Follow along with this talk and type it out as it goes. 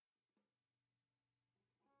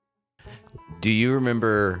Do you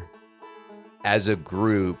remember as a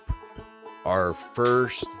group our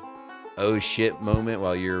first oh shit moment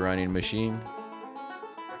while you were running machine?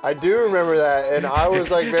 I do remember that, and I was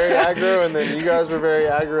like very aggro, and then you guys were very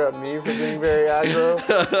aggro at me for being very aggro.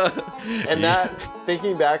 And that,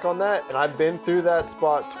 thinking back on that, and I've been through that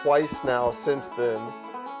spot twice now since then,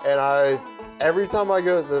 and every time I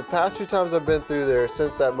go, the past few times I've been through there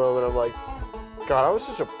since that moment, I'm like, God, I was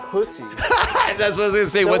such a pussy. That's what I was gonna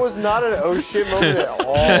say. That was not an oh shit moment at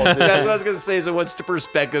all, dude. That's what I was gonna say. So, what's the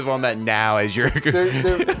perspective on that now? As you're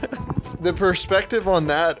the perspective on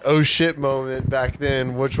that oh shit moment back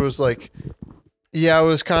then, which was like, yeah, I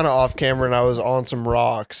was kind of off camera and I was on some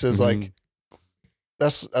rocks, is like,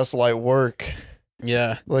 that's light work.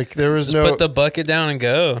 Yeah. Like there was Just no put the bucket down and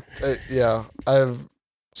go. yeah.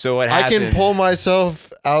 So what I happened? can pull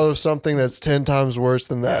myself out of something that's 10 times worse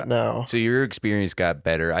than that now. So your experience got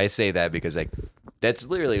better. I say that because like that's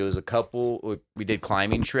literally, it was a couple. We did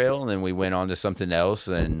climbing trail and then we went on to something else,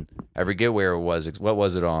 and I forget where it was. What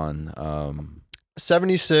was it on?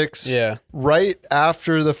 76. Yeah. Right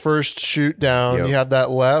after the first shoot down, Yep. you have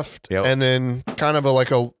that left, Yep. and then kind of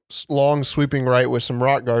like a long sweeping right with some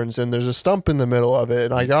rock gardens, and there's a stump in the middle of it.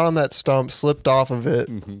 And I got on that stump, slipped off of it,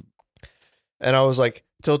 and I was like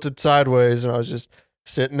tilted sideways, and I was just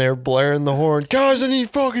sitting there blaring the horn. Guys, I need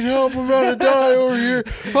fucking help. I'm about to die over here.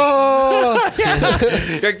 Ah!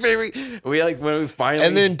 We like when we finally,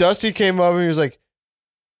 And then Dusty came up and he was like,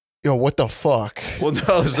 yo, what the fuck? well,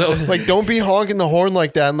 no, so Like, don't be honking the horn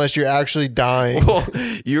like that unless you're actually dying. well,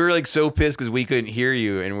 you were like so pissed because we couldn't hear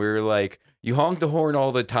you, and we were like, you honk the horn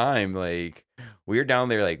all the time. Like we were down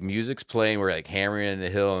there, like music's playing, we're like hammering in the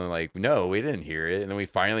hill, and like, no, we didn't hear it, and then we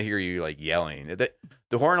finally hear you like yelling.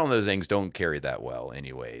 The horn on those things don't carry that well,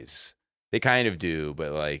 anyways. They kind of do,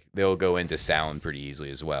 but like they'll go into sound pretty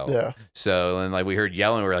easily as well. Yeah. So then like we heard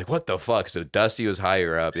yelling, we were like, what the fuck? So Dusty was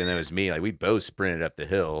higher up, and then it was me. Like we both sprinted up the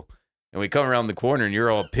hill, and we come around the corner, and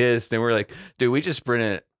you're all pissed, and we're like, dude, we just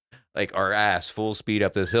sprinted like our ass full speed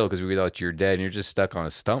up this hill because we thought you were dead, and you're just stuck on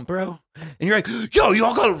a stump, bro. And you're like, yo,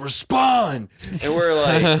 y'all gotta respond. And we're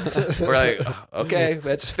like, okay,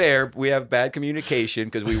 that's fair. We have bad communication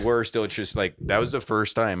because we were still just like, that was the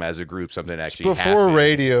first time as a group something actually Before happened. we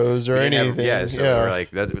We anything. never- yeah, so we're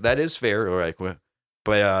like, that is fair. We're like, well,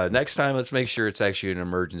 but next time, let's make sure it's actually an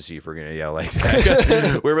emergency if we're gonna yell like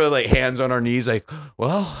that. We're both like hands on our knees, like,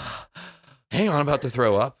 well, hang on, I'm about to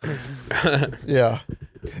throw up. Yeah.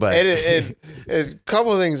 But And a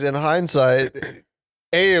couple of things in hindsight.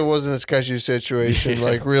 It wasn't a sketchy situation,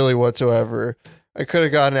 like really whatsoever. I could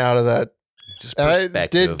have gotten out of that. just And I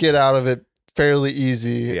perspective. did get out of it fairly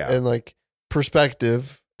easy Yeah. and like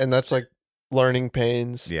perspective. And that's like learning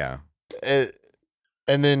pains. Yeah. And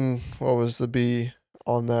then what was the B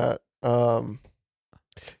on that?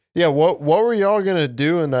 Yeah, what were y'all gonna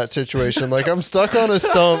do in that situation? Like I'm stuck on a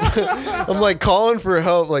stump. I'm like calling for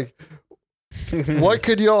help. Like, what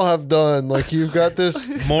could y'all have done? Like you've got this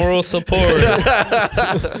Moral support.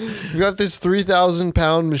 you've got this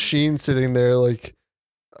 3,000-pound machine sitting there. Like,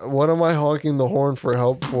 what am I honking the horn for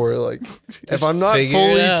help for? Like, if I'm not figure it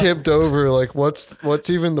fully out. tipped over, like what's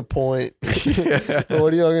even the point?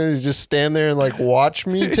 What are y'all gonna do? Just stand there and like watch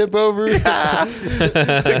me tip over? It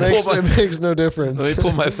makes no difference. Let me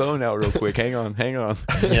pull my phone out real quick. Hang on.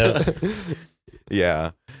 Yeah.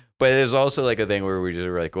 Yeah. But there's also like a thing where we just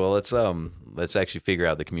were like, well, let's actually figure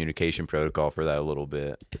out the communication protocol for that a little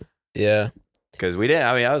bit. Yeah. Because we didn't,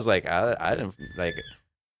 I mean, I was like, I didn't, like,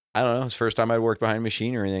 I don't know. It's the first time I'd worked behind a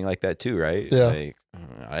machine or anything like that too, right? Yeah. Like,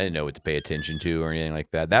 I didn't know what to pay attention to or anything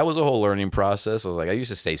like that. That was a whole learning process. I was like, I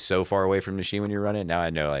used to stay so far away from the machine when you're running. Now I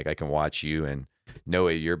know, like, I can watch you and know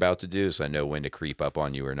what you're about to do, so I know when to creep up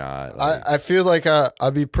on you or not. Like, I feel like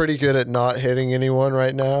I'd be pretty good at not hitting anyone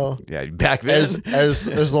right now. yeah, back then.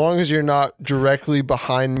 As long as you're not directly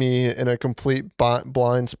behind me in a complete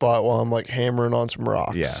blind spot while I'm like hammering on some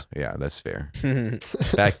rocks. yeah, that's fair.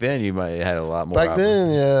 Back then, you might have had a lot more. Back then,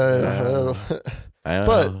 yeah. I don't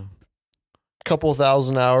but- know. couple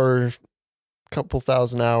thousand hours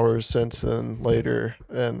since then later,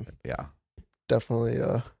 and Yeah, definitely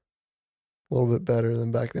a little bit better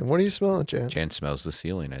than back then. What are you smelling, Chance? Chance smells the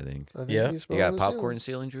ceiling, I think. I think Yeah. you You smell got the popcorn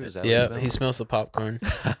ceiling, Drew? Is that Yeah. what He smells the popcorn.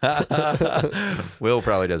 Will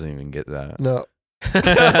probably doesn't even get that. No.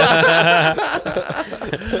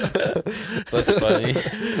 That's funny.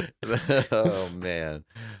 Oh man,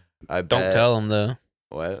 I Don't bet. tell him though.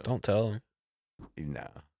 What? Don't tell him.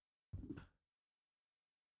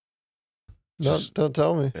 No, Don't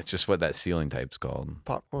tell me. it's just what that ceiling type's called.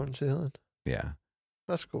 Popcorn ceiling. Yeah,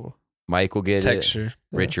 That's cool. Mike will get it. Texture.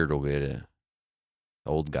 Yeah. Richard will get it.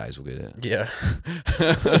 Old guys will get it. Yeah.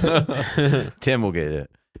 Tim will get it.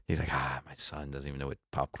 He's like, my son doesn't even know what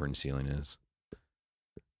popcorn sealing is.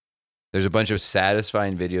 There's a bunch of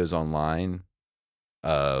satisfying videos online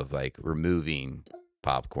of like removing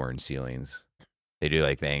popcorn ceilings. They do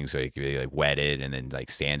like things like they like wet it and then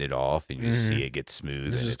like sand it off, and you see it get smooth.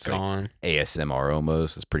 It's And just it's like gone. ASMR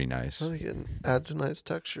almost. It's pretty nice. I think it adds a nice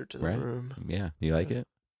texture to the Right. room. Yeah, you like it?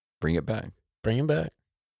 Bring it back. Bring him back.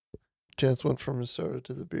 Chance went from his soda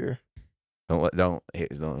to the beer. Don't want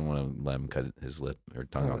to let him cut his lip or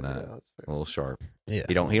tongue on that. Yeah, that's A fair. little sharp. Yeah.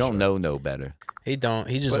 He don't know no better. He don't.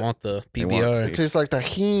 He just But- want the They want- PBR. It tastes like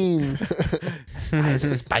tahini. Why is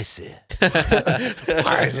it spicy?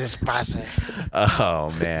 Why is it spicy?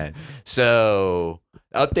 Oh man. So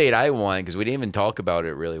update I want, because we didn't even talk about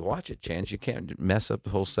it really. Watch it, Chance. You can't mess up the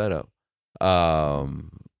whole setup.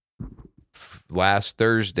 Last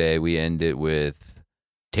Thursday we ended with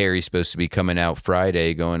Terry supposed to be coming out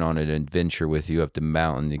Friday, going on an adventure with you up the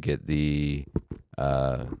mountain to get the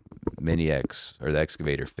Mini X or the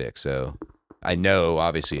excavator fixed. So I know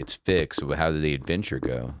obviously it's fixed. So how did the adventure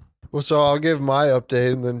go? Well, so I'll give my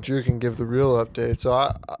update, and then Drew can give the real update. So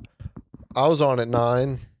I was on at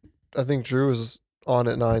 9. I think Drew was on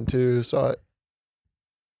at 9 too. So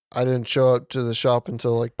I didn't show up to the shop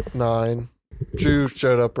until like 9. Drew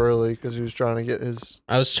showed up early because he was trying to get his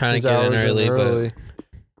I was trying his to get in hours early,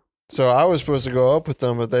 So I was supposed to go up with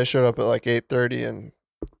them, but they showed up at like 8:30, and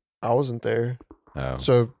I wasn't there. Oh,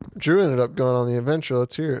 So Drew ended up going on the adventure.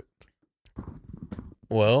 Let's hear it.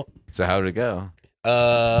 well, so how did it go?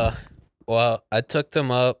 well, I took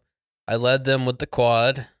them up. I led them with the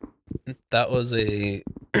quad. That was a.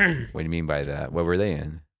 What do you mean by that? What were they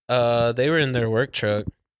in? They were in their work truck.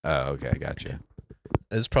 Oh, okay, I got you.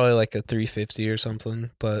 It was probably like a 350 or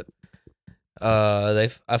something, but they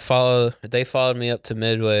followed me up to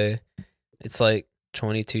Midway. It's like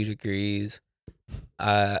 22 degrees.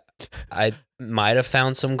 I might have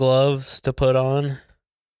found some gloves to put on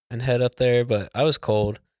and head up there, but I was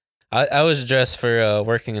cold. I was dressed for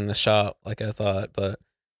working in the shop like I thought, but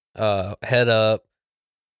head up,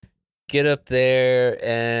 get up there,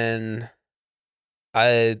 and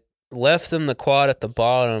I left them the quad at the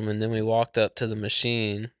bottom, and then we walked up to the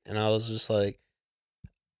machine, and I was just like,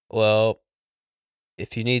 well,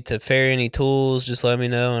 if you need to ferry any tools, just let me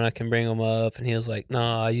know and I can bring them up. And he was like,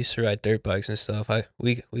 no, I used to ride dirt bikes and stuff.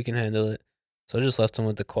 We can handle it. So I just left him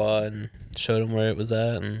with the quad and showed him where it was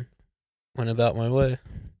at and went about my way.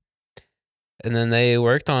 And then they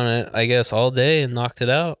worked on it, I guess, all day and knocked it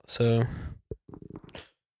out. So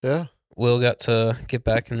Yeah. Will got to get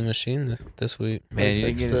back in the machine this week. Man, you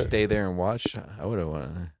didn't fixed get to it. stay there and watch. I would have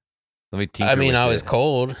wanted. Let me tinker I mean, with I was it.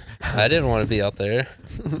 cold. I didn't want to be out there.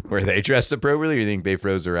 Were they dressed appropriately, or you think they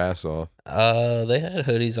froze their ass off? They had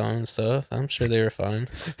hoodies on and stuff. I'm sure they were fine.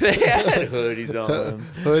 They had hoodies on.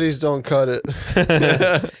 Hoodies don't cut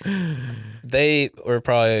it. They were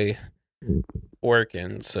probably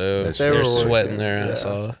working, so That's they fair. were They were sweating working, their ass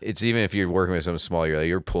yeah. off. It's even if you're working with something small,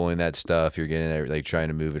 you're pulling that stuff, you're getting it, like trying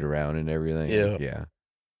to move it around and everything. Yeah. Yeah.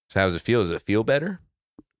 So how does it feel? Does it feel better?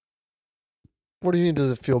 What do you mean? Does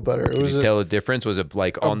it feel better? It Can was you a tell the difference? Was it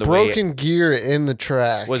like a on the way? broken gear in the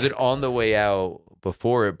track. Was it on the way out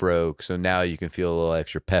before it broke? So now you can feel a little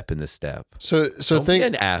extra pep in the step. So Don't be think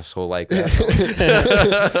an asshole like that.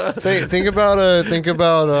 think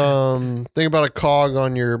about a cog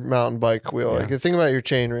on your mountain bike wheel. Yeah. Like think about your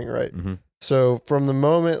chain ring, right? Mhm. So from the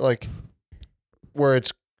moment like where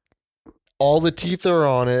it's all the teeth are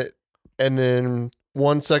on it, and then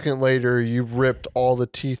 1 second later you've ripped all the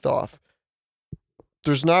teeth off.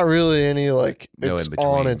 There's not really any like No it's in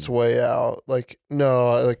on between. its way out. Like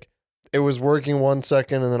no, like it was working 1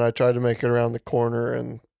 second and then I tried to make it around the corner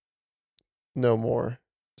and no more.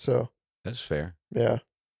 So That's fair. yeah.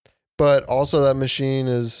 But also that machine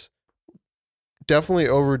is definitely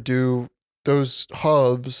overdue. Those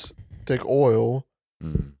hubs take oil.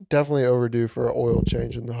 Mm. Definitely overdue for an oil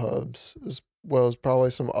change in the hubs, as well as probably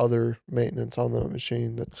some other maintenance on the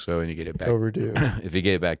machine that's So when you get it back, overdue. if you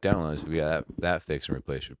get it back down, unless we got that fixed and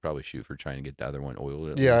replaced, we'd probably shoot for trying to get the other one oiled.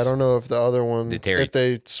 at Yeah, I least. don't know if the other one, Did Terry- if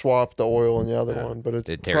they swap the oil in the other Yeah. one, but it's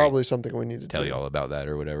Did Terry probably something we need to Tell do. you all about that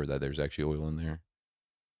or whatever, that there's actually oil in there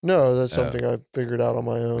No, that's Oh. something I figured out on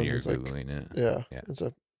my own. when you're It's like, Googling it. yeah, Yeah. it's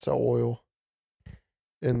a oil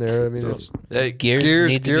in there. I mean, So- it's Gears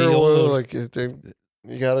gears, need to gear be oil, oiled. like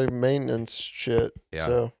you got to maintenance shit. Yeah.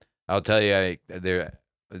 So I'll tell you, I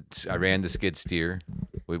ran the skid steer.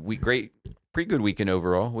 We pretty good weekend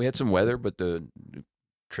overall. We had some weather, but the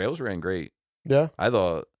trails ran great. yeah, I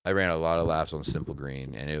thought I ran a lot of laps on Simple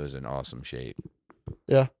Green, and it was in awesome shape.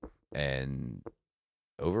 Yeah. And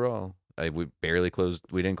overall, we barely closed.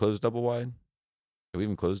 We didn't close double wide. Did we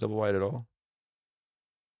even close double wide at all?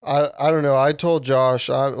 I don't know. I told Josh,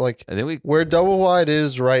 I'm like, And then we where double wide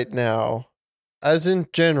is right now, as in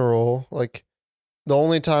general, like the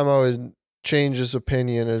only time I would change this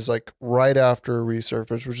opinion is like right after a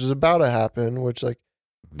resurface, which is about to happen, which like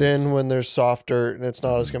then when there's soft dirt and it's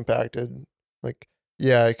not as compacted, like,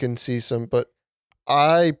 yeah, I can see some, but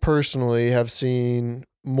I personally have seen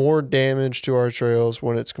more damage to our trails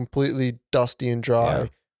when it's completely dusty and dry Yeah.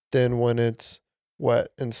 than when it's wet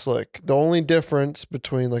and slick. The only difference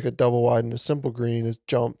between like a double wide and a simple green is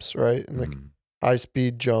jumps, right? And like high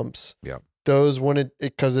speed jumps. Yeah. Those when it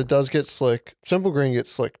because it does get slick. Simple green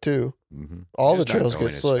gets slick too. All the trails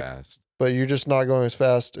get slick, but you're just not going as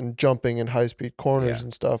fast and jumping in high speed corners Yeah.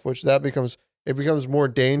 and stuff, which that becomes more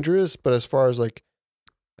dangerous. But as far as like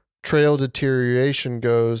trail deterioration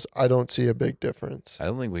goes, I don't see a big difference. I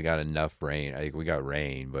don't think we got enough rain. I think we got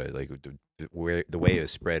rain, but like the way it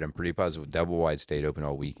was spread, I'm pretty positive double wide stayed open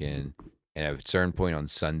all weekend. And at a certain point on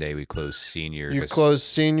Sunday, we closed senior. You closed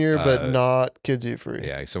senior, but not kids eat free.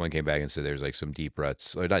 Yeah, someone came back and said there's like some deep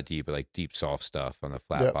ruts, or not deep, but like deep soft stuff on the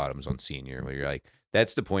flat bottoms on senior. Where you're like,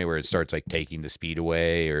 that's the point where it starts like taking the speed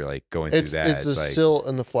away, or like going through that. It's the like, silt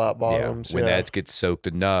in the flat bottoms. When that gets soaked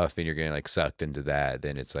enough, and you're getting like sucked into that,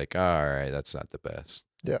 then it's like, all right, that's not the best.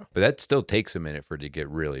 Yeah, but that still takes a minute for it to get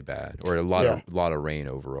really bad, or a lot of rain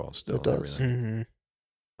overall. Still, it does. It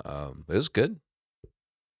was good.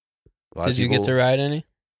 Did you get to ride any?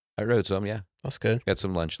 I rode some, yeah. That's good. Got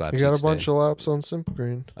some lunch laps. You got a bunch of laps on Simple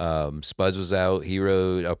Green. Spuds was out. He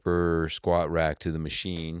rode upper squat rack to the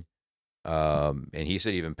machine. And he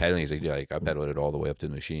said even pedaling, he's like, I pedaled it all the way up to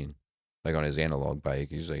the machine, like on his analog bike.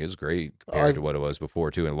 He's like, it's great compared to what it was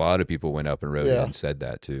before too. And a lot of people went up and rode it and said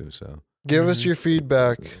that too. So give us your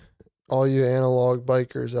feedback, all you analog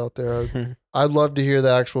bikers out there. I'd love to hear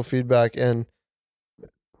the actual feedback. And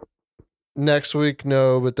next week,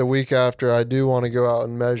 no, but the week after, I do want to go out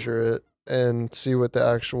and measure it and see what the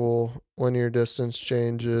actual linear distance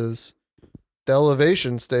change is. The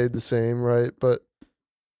elevation stayed the same, right? But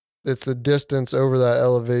it's the distance over that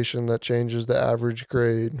elevation that changes the average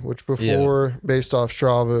grade, which before, based off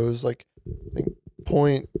Strava, was like I think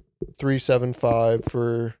 0.375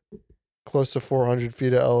 for close to 400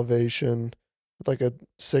 feet of elevation, with like a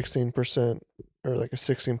 16% or like a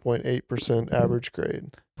 16.8% average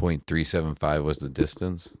grade. 0.375 was the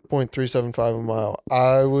distance. 0.375 a mile.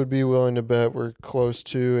 I would be willing to bet we're close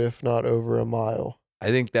to, if not over a mile. I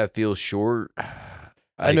think that feels short.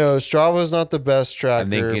 I know Strava's not the best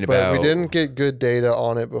tracker, but we didn't get good data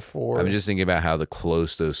on it before. I'm just thinking about how the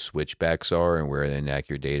close those switchbacks are and where the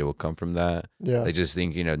inaccurate data will come from that. Yeah. I just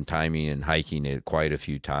think, timing and hiking it quite a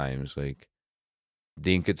few times. Like,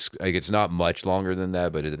 think it's not much longer than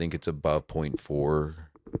that, but I think it's above 0.4.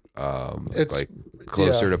 It's like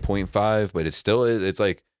closer to 0.5, but it's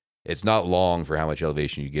like it's not long for how much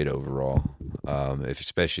elevation you get overall.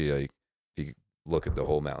 Especially like if you look at the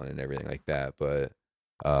whole mountain and everything like that. But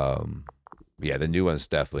the new one's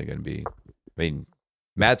definitely going to be. I mean,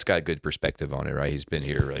 Matt's got good perspective on it, right? He's been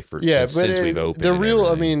here like since we've opened.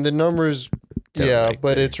 The numbers,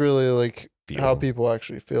 but it's really like how people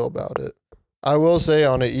actually feel about it. I will say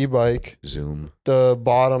on an e-bike, Zoom, the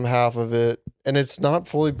bottom half of it, and it's not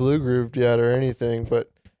fully blue grooved yet or anything,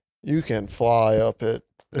 but you can fly up it.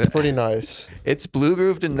 It's pretty nice. It's blue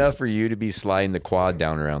grooved enough for you to be sliding the quad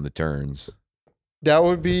down around the turns. That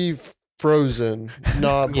would be frozen,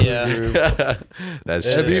 not blue grooved. That's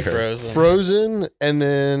It'd be frozen, and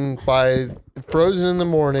then frozen in the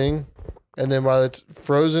morning, and then by it's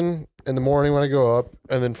frozen in the morning when I go up,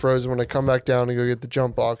 and then frozen when I come back down to go get the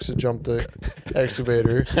jump box to jump the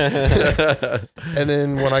excavator. And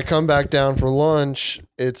then when I come back down for lunch,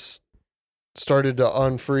 it's started to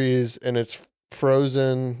unfreeze and it's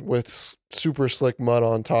frozen with super slick mud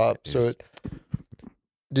on top. So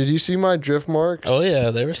did you see my drift marks? Oh yeah,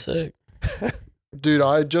 they were sick. Dude,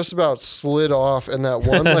 I just about slid off in that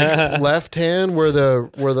one like left hand where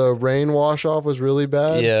the rain wash off was really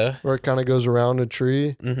bad. Yeah. Where it kind of goes around a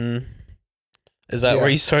tree. Mm-hmm. Is that where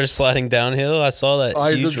you started sliding downhill? I saw that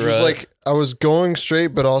huge rut. I was going straight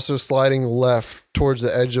but also sliding left towards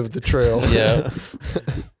the edge of the trail. Yeah.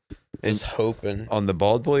 Just hoping. On the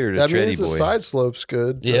bald boy or the that tready means boy? The side slope's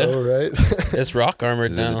good. Yeah. Though, right? It's rock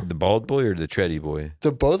armored now. The bald boy or the tready boy?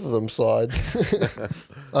 Both of them slide.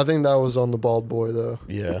 I think that was on the bald boy though.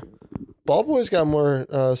 Yeah. Bald boy's got more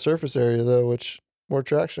surface area though, which more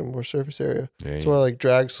traction, more surface area. That's why like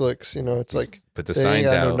drag slicks, it's like put the they signs ain't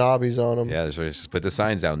got out. no knobbies on them. Yeah, that's right. Just put the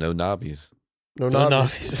signs out. No knobbies. No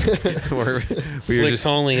knobbies. Slicks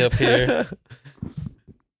only up here.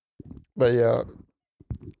 But yeah,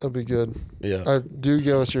 That'll be good. Yeah. Do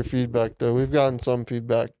give us your feedback though. We've gotten some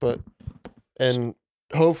feedback, and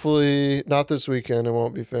hopefully not this weekend. It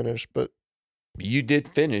won't be finished, but You did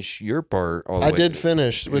finish your part. All the I way. did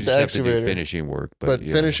finish You with just the have to do excavator. finishing work, But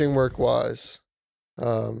yeah. finishing work wise,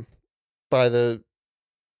 by the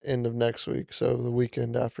end of next week, so the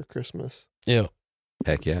weekend after Christmas, Yeah.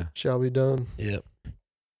 Heck yeah. shall be done. Yeah.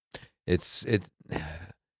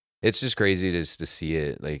 It's just crazy just to see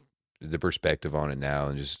it, like the perspective on it now,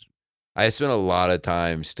 and just I spent a lot of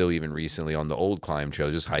time still even recently on the old climb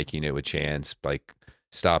trail, just hiking it with Chance, like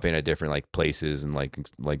stopping at different like places and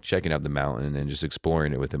like checking out the mountain and just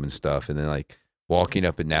exploring it with him and stuff, and then like walking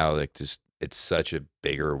up it now, like just it's such a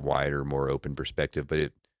bigger, wider, more open perspective, but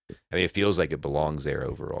it feels like it belongs there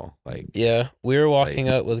overall. Like Yeah. We were walking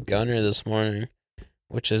up with Gunner this morning,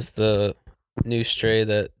 which is the new stray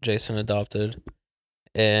that Jason adopted.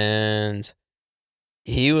 And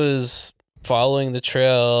he was following the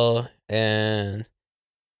trail and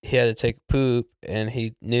he had to take a poop and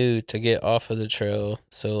he knew to get off of the trail.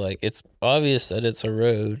 So like it's obvious that it's a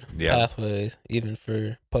road pathway even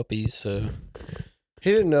for puppies. So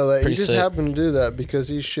He didn't know that. He Pretty just sick. happened to do that because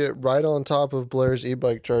he shit right on top of Blair's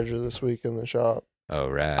e-bike charger this week in the shop. oh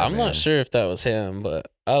right. I'm not sure if that was him, but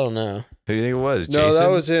I don't know. Who do you think it was? No, Jason? that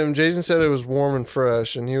was him. Jason said it was warm and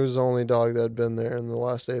fresh, and he was the only dog that had been there in the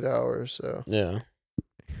last 8 hours. So Yeah.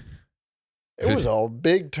 it was a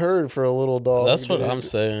big turd for a little dog. That's what dude. I'm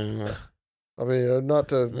saying. I mean, not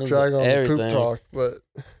to That's drag on the poop everything. talk, but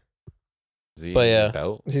Is he But in your yeah.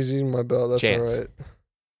 belt? he's eating my belt. That's Chance. all right. Did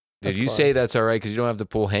That's you fine. say that's all right because you don't have to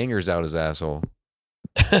pull hangers out his asshole?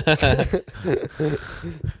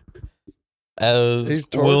 As He's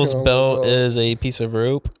twerking Will's on the belt belt. is a piece of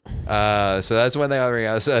rope. So that's one thing I'll bring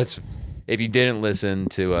out. So that's if you didn't listen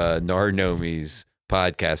to Narnomi's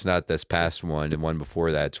podcast, not this past one, the one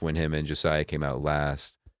before that's when him and Josiah came out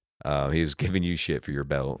last. He was giving you shit for your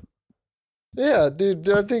belt. Yeah, dude.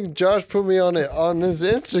 I think Josh put me on it on his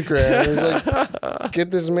Instagram. He was like,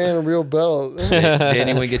 "Get this man a real belt." Did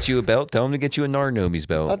anyone get you a belt? Tell him to get you a Narnomi's I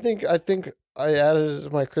belt. think I added it to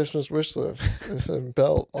my Christmas wish list. There's a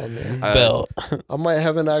belt on there. Belt. I might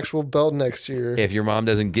have an actual belt next year. If your mom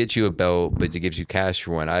doesn't get you a belt, but it gives you cash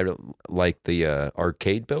for one, I don't like the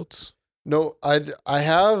arcade belts. No, I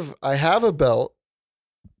have a belt,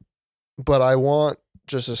 but I want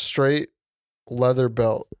just a straight leather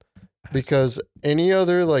belt because any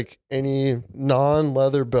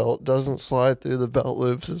non-leather belt doesn't slide through the belt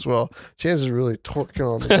loops as well. Chance is really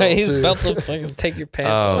torquing on the belt. He's too. about to fucking take your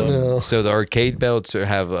pants off. know. So the arcade belts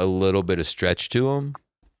have a little bit of stretch to them.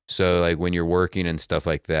 So like when you're working and stuff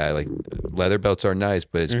like that, like leather belts are nice,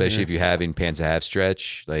 but especially if you're having pants that have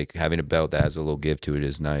stretch, like having a belt that has a little give to it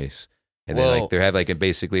is nice. And then Well- like they have like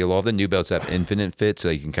basically a lot of the new belts have infinite fit, so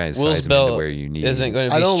you can kind of Will's size them into belt where you need. Isn't going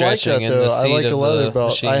to I be don't like stretching that in the though. I seat like of a leather the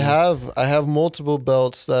belt. machine. I have multiple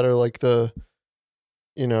belts that are like the,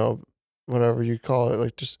 whatever you call it,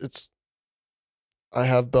 like just it's. I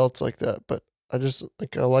have belts like that, but I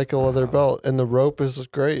like a leather belt, and the rope is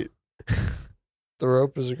great. The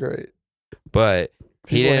rope is great. But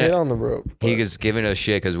he People hate didn't. on the rope. He but- was giving us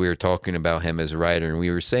shit because we were talking about him as a writer, and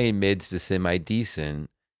we were saying mids to semi decent.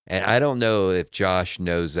 And I don't know if Josh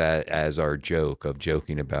knows that as our joke of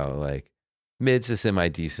joking about like mids to semi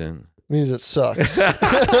decent. means it sucks.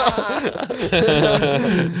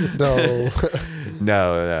 No.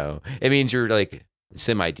 No. It means you're like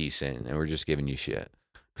semi decent, and we're just giving you shit.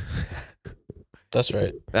 That's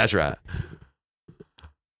right. That's right.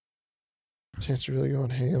 Chance really going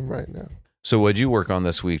ham right now. So, what'd you work on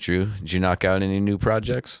this week, Drew? Did you knock out any new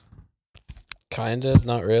projects? Kind of,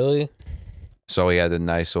 not really. So we had the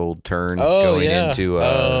nice old turn Oh, going yeah. into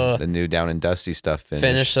the new Down and Dusty stuff.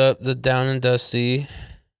 Finish up the Down and Dusty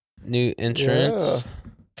new entrance.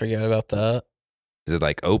 Forgot about that. Is it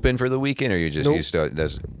like open for the weekend, or you just Nope. used to?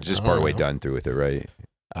 That's just I part don't way know. done through with it, right?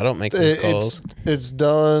 I don't make those calls. It's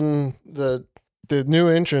done. The new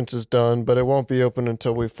entrance is done, but it won't be open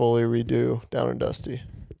until we fully redo Down and Dusty.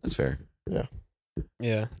 That's fair.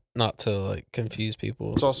 Yeah, not to like confuse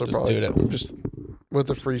people. It's also Just probably do it at just with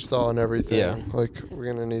the freestyle and everything. Yeah. Like we're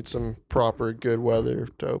gonna need some proper good weather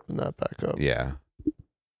to open that back up. Yeah.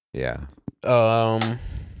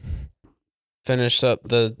 Finished up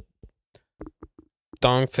the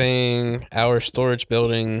Dongfeng our storage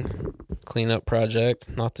building cleanup project,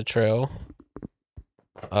 not the trail.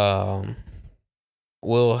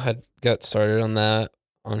 Will had got started on that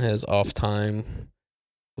on his off time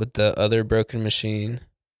with the other broken machine.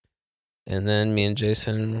 And then me and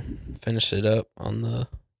Jason finished it up on the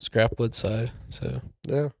scrapwood side. So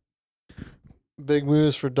Yeah. Big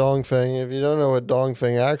moves for Dongfeng. If you don't know what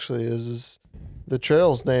Dongfeng actually is the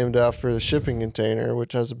trail's named after the shipping container,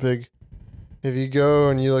 which has a big. If you go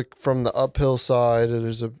and you look from the uphill side,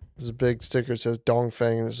 there's a big sticker that says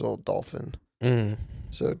Dongfeng, and there's a little dolphin. Mm.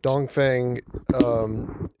 So Dongfeng,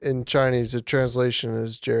 in Chinese, the translation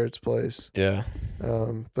is Jared's place. Yeah.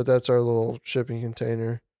 But that's our little shipping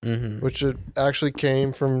container, Mm-hmm. which it actually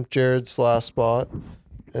came from Jared's last spot,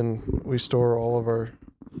 and we store all of our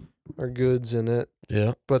goods in it.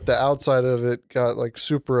 Yeah. But the outside of it got like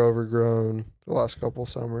super overgrown the last couple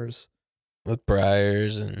summers. With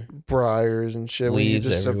briars and Briars and shit. We leaves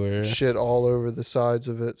just have everywhere. shit all over the sides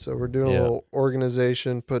of it. So we're doing Yeah. a little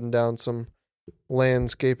organization, putting down some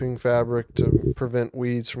landscaping fabric to prevent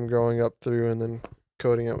weeds from growing up through, and then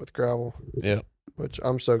coating it with gravel. Yeah. Which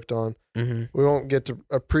I'm stoked on. Mm-hmm. We won't get to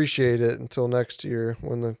appreciate it until next year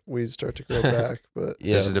when the weeds start to grow back. But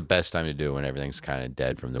Yeah. This is the best time to do it when everything's kind of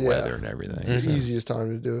dead from the Yeah. weather and everything. it's the Mhm. easiest time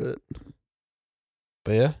to do it.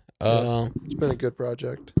 But yeah. It's been a good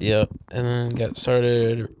project. Yep. And then got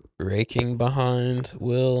started raking behind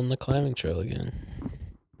Will on the climbing trail again.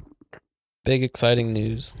 Big exciting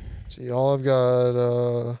news. So y'all have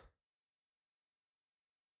got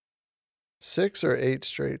 6 or 8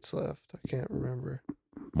 straights left. I can't remember.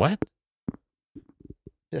 What?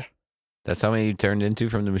 Yeah. That's how many you turned into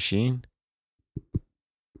from the machine? I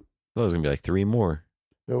thought it was going to be like 3 more.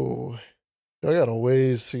 No, I got a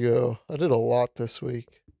ways to go. I did a lot this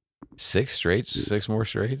week. 6 straights? 6 more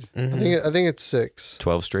straights? Mhm. I think it's 6.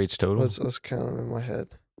 12 straights total? Let's count them in my head.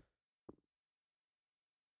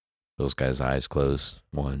 Those guys' eyes closed.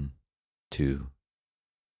 1, 2,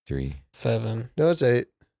 3. 7. No, it's 8.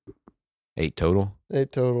 8 total?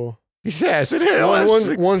 8 total. Yeah, so they don't have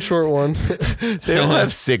six. One short one. So they don't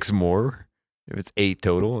have 6 more. If it's 8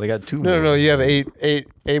 total, they got 2 more. No, you have eight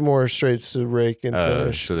more straights to rake and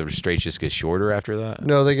finish. So the straights just get shorter after that?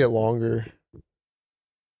 No, they get longer.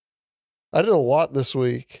 I did a lot this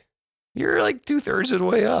week. You're like 2/3 of the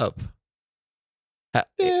way up.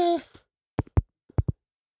 Yeah.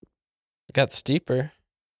 It got steeper.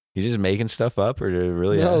 You just making stuff up, or do it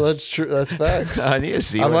really? No, that's true. That's facts. I need to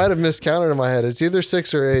see. I might have miscounted in my head. It's either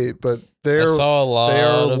 6 or 8, but I they're saw a lot they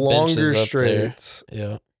are of longer benches up there. straights.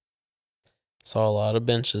 Yeah. Saw a lot of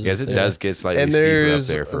benches. Yes, up it there. does get slightly And steeper up there's-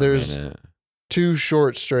 there for there's- a minute. 2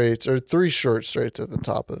 short straights or 3 short straights at the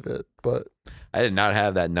top of it, but I did not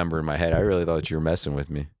have that number in my head. I really thought you were messing with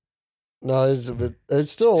me. no,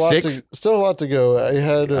 it's still a lot 6? to go. I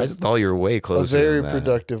had I a just thought you were way closer. very than that.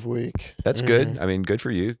 productive week. That's good. Mhm. I mean, good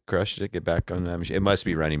for you. Crushed it. Get back on that machine. It must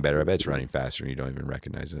be running better. I bet it's running faster and you don't even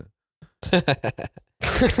recognize it.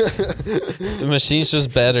 The machine's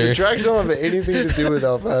just better. The tracks don't have anything to do with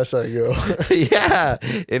how fast I go. Yeah.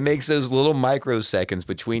 It makes those little microseconds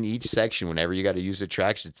between each section whenever you got to use the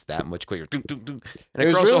tracks. It's that much quicker. Dun, dun, dun. And It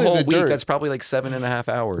was across really the whole the week, dirt. that's probably like 7.5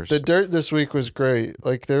 hours. The dirt this week was great.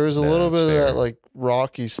 Like there was a Yeah, little bit that's of that fair. like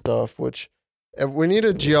rocky stuff, which we need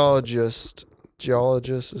a geologist.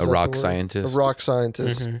 Geologist, is that A the rock word? scientist. A rock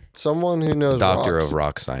scientist, Mhm. someone who knows Doctor rocks. of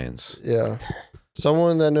rock science. Yeah,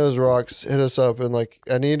 someone that knows rocks. Hit us up and like,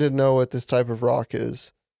 I need to know what this type of rock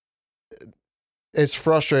is. It's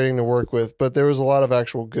frustrating to work with, but there was a lot of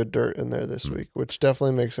actual good dirt in there this week, which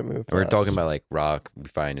definitely makes it move. We're fast. talking about like rock we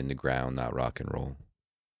find in the ground, not rock and roll.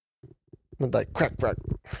 With like crack.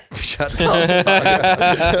 Shut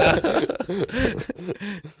up.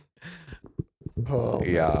 Oh man.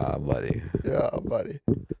 Yeah, buddy. Yeah, buddy.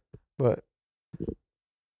 But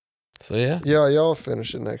So yeah. yeah, y'all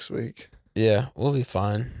finish it next week. Yeah, we'll be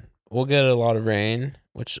fine. We'll get a lot of rain,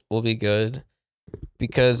 which will be good.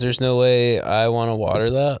 Because there's no way I want to water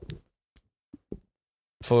that.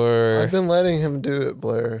 I've been letting him do it,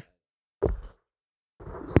 Blair.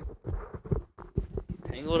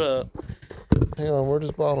 Tangled up. Hang on, where'd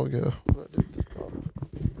his bottle go?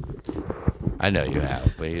 I know you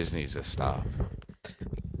have, but he just needs to stop.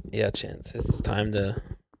 Yeah, Chance. It's time to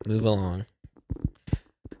move along.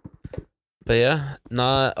 But yeah,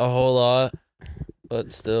 not a whole lot,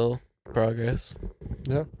 but still progress.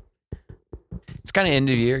 Yeah. It's kind of end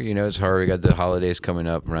of year, you know. It's hard. We got the holidays coming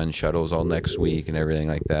up, run shuttles all next week and everything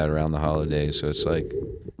like that around the holidays. So it's like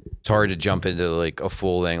it's hard to jump into like a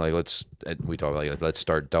full thing. Like we talk about like let's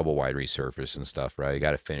start double wide resurface and stuff, right? You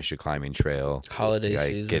got to finish a climbing trail. Holiday You gotta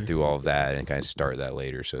season. get through all of that and kind of start that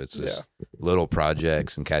later. So it's just Yeah. little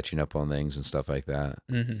projects and catching up on things and stuff like that.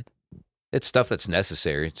 Mm-hmm. It's stuff that's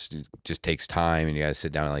necessary. It just takes time, and you got to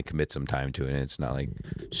sit down and like commit some time to it. And it's not like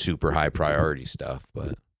super high priority stuff,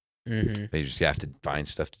 but Mm-hmm. they just have to find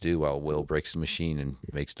stuff to do while Will breaks the machine and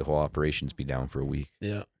makes the whole operations be down for a week.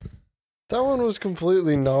 Yeah. That one was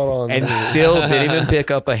completely not on And me. still didn't even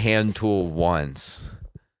pick up a hand tool once.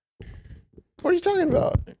 What are you talking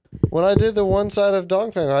about? When I did the one side of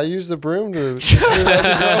Dongfang, I used the broom to.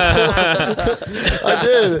 I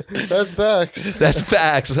did. That's facts. That's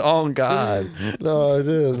facts. Oh God, No, I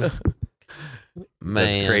did. Man,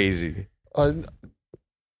 that's crazy.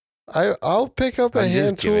 I'll pick up a I'm just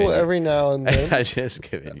hand giving tool you- every now and then. I just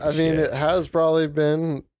kidding. I mean, it has probably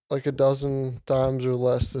been like a dozen times or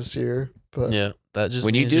less this year, but Yeah, that just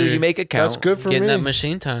when you means do, you're you make it count. that's good for getting me. that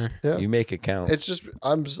machine time. Yeah. You make it count. It's just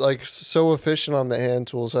I'm like so efficient on the hand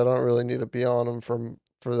tools. I don't really need to be on them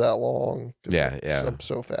for that long. 'cause Yeah, yeah. I'm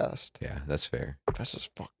so fast. Yeah, that's fair. Fast as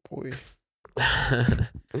fuck, boy.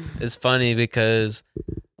 It's funny because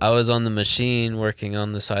I was on the machine working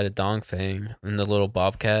on the side of Dongfang and the little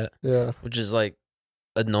Bobcat, Yeah. which is like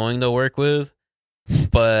annoying to work with.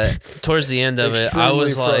 But towards the end of it, I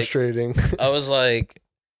was like, frustrating.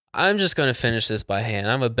 I'm just going to finish this by hand.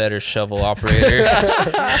 I'm a better shovel operator.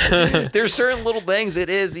 There's certain little things it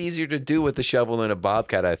is easier to do with the shovel than a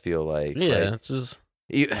bobcat. I feel like. Yeah, Like, it's just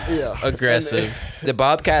you, Yeah. aggressive. the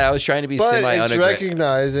bobcat. I was trying to be But semi it's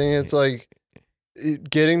recognizing it's like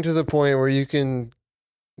getting to the point where you can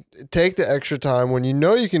take the extra time when you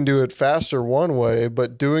know you can do it faster one way,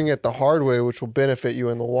 but doing it the hard way, which will benefit you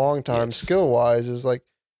in the long time Yes. skill wise, is like,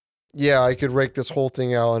 yeah, I could rake this whole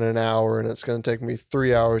thing out in an hour and it's going to take me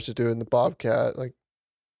 3 hours to do it in the Bobcat. Like,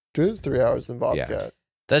 do it 3 hours in Bobcat.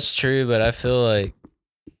 That's true, but I feel like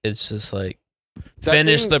it's just like That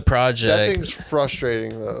finish thing- the project. That thing's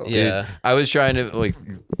frustrating though. yeah. I was trying to like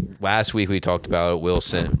last week we talked about it.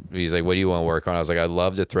 Wilson. He's like, "What do you want to work on?" I was like, "I'd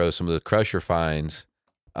love to throw some of the crusher fines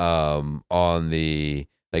on the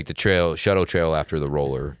like the shuttle trail after the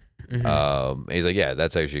roller." Mhm. He's like, "Yeah,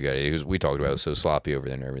 that's actually good." Because we talked about it was so sloppy over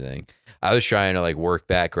there and everything. I was trying to like work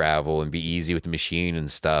that gravel and be easy with the machine and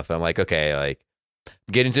stuff. I'm like, okay, like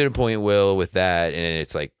getting to the point, Will, with that, and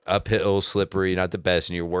it's like uphill, slippery, not the best,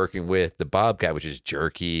 and you're working with the Bobcat, which is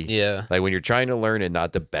jerky. Yeah. Like when you're trying to learn it,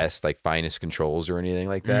 not the best, like finest controls or anything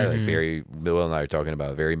like that. Like Mhm. Will and I are talking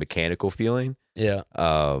about a very mechanical feeling. Yeah.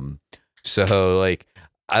 So like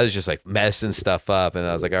I was just like messing stuff up, and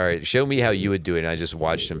I was like, all right, show me how you would do it. And I just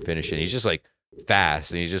watched him finish it. And he's just like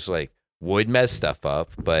fast, and he's just like would mess stuff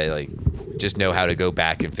up, but like just know how to go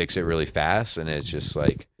back and fix it really fast. And it's just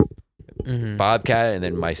like Mhm. Bobcat, and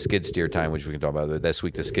then my skid steer time, which we can talk about this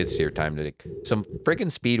week. The skid steer time, like some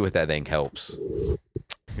freaking speed with that thing helps.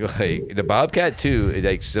 Like the Bobcat too,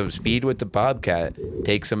 like some speed with the Bobcat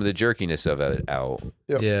takes some of the jerkiness of it out.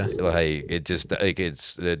 Yep. Yeah. Like it just like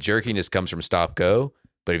it's the jerkiness comes from stop go,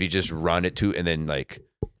 but if you just run it to and then like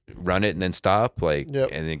run it and then stop, like Yep.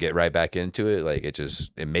 and then get right back into it, like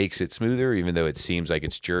it makes it smoother, even though it seems like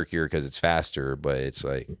it's jerkier because it's faster, but it's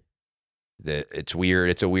like it's weird.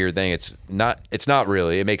 It's a weird thing. It's not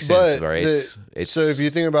really. It makes sense, But right? It's so if you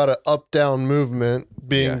think about an up-down movement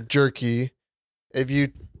being Yeah. jerky, if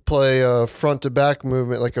you play a front to back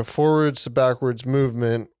movement, like a forwards to backwards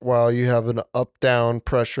movement, while you have an up-down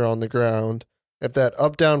pressure on the ground, if that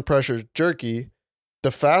up-down pressure is jerky,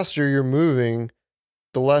 the faster you're moving,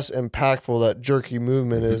 the less impactful that jerky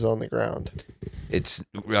movement is on the ground. I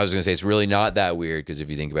was gonna say it's really not that weird because if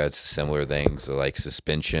you think about it, similar things like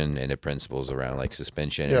suspension and the principles around like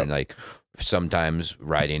suspension Yep. and like sometimes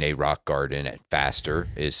riding a rock garden at faster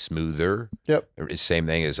is smoother. Yep. It's same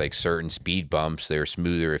thing as like certain speed bumps. They're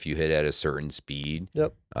smoother if you hit at a certain speed.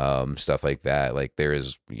 Yep. Stuff like that. Like there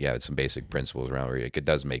is some basic principles around where it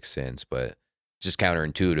does make sense, but it's just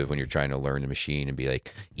counterintuitive when you're trying to learn the machine and be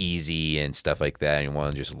like easy and stuff like that. And you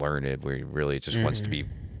want to just learn it where it really just wants to be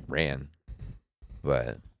ran.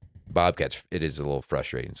 But Bobcats, it is a little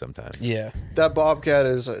frustrating sometimes. Yeah. That Bobcat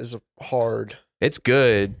is hard. It's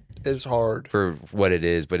good It's hard. for what it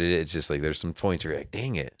is, but it's just like there's some points where you're like,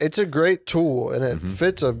 dang it. It's a great tool and it Mhm.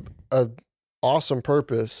 fits a awesome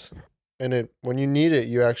purpose. And it when you need it,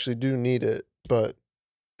 you actually do need it. But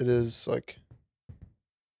it is like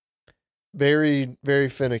very, very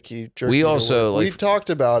finicky. jerky We to also, work. like- we've talked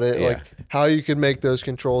about it, Yeah. like how you can make those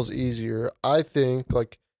controls easier. I think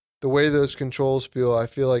like the way those controls feel, I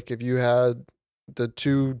feel like if you had the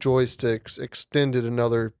two joysticks extended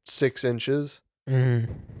another 6 inches,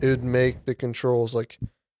 Mm-hmm. it would make the controls like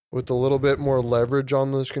with a little bit more leverage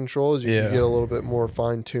on those controls, you Yeah. can get a little bit more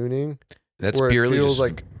fine tuning. That's where purely it feels just,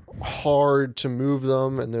 like hard to move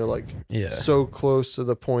them and they're like Yeah. so close to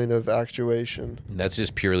the point of actuation. that's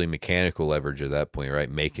just purely mechanical leverage at that point, right?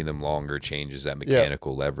 Making them longer changes that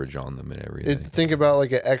mechanical leverage on them and everything. Think about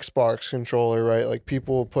like an Xbox controller, right? Like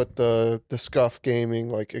people will put the Scuff Gaming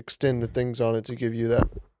like extended things on it to give you that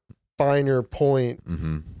finer point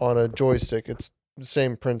Mm-hmm. on a joystick. It's the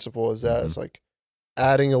same principle as that. Mhm. It's like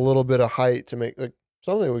adding a little bit of height to make like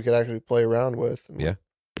something we could actually play around with. Yeah.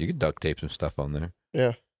 You can duct tape some stuff on there.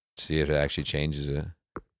 Yeah. See if it actually changes it.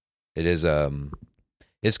 It is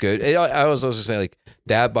it's good. I was also saying like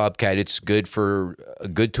that Bobcat, it's good for a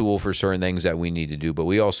good tool for certain things that we need to do, but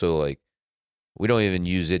we also like we don't even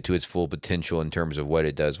use it to its full potential in terms of what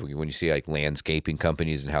it does. When you see like landscaping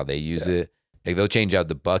companies and how they use it, like they'll change out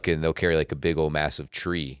the bucket and they'll carry like a big old massive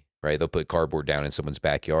tree, right? They'll put cardboard down in someone's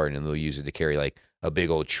backyard and they'll use it to carry like a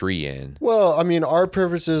big old tree in. Well, I mean, our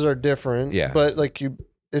purposes are different. Yeah. But like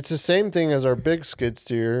it's the same thing as our big skid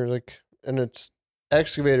steer, like, and it's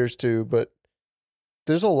excavators too, but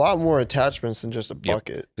there's a lot more attachments than just a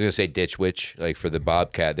bucket. I was gonna say ditch witch, like for the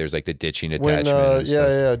Bobcat, there's like the ditching When attachment. And stuff.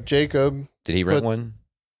 yeah, Jacob, Did he rent one?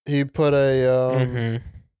 he put a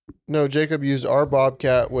no, Jacob used our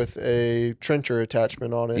Bobcat with a trencher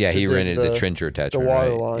attachment on it. Yeah, to he dig rented the trencher the attachment.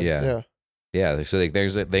 water right? line. Yeah. Yeah, so like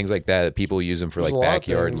there's things like that people use them for There's like a lot of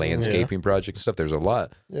backyard things, landscaping projects and stuff. There's a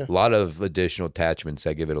lot of additional attachments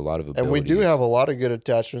that give it a lot of ability. And we do have a lot of good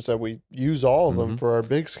attachments that we use all of them for our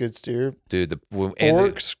big skid steer. Dude,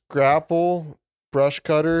 Forks, grapple, brush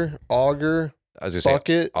cutter, auger, I was gonna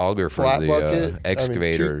bucket, say auger for flat the bucket,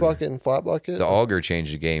 excavator. tooth bucket and flat bucket. The auger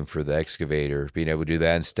changed the game for the excavator, being able to do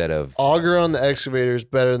that instead of Auger on the excavator is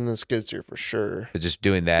better than the skid steer for sure. just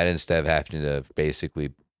doing that instead of having to basically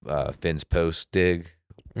fence post dig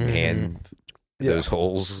and those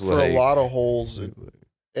holes For a lot of holes,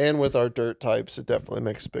 and with our dirt types, it definitely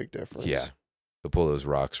makes a big difference. Yeah, to pull those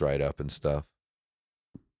rocks right up and stuff.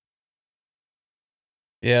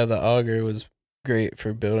 Yeah, the auger was great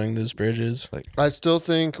for building those bridges. I still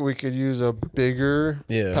think we could use a bigger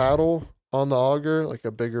paddle on the auger, like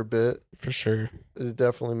a bigger bit. For sure. It'd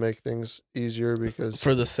definitely make things easier because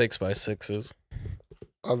For the 6x6s.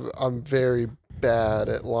 I'm very bad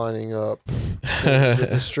at lining up with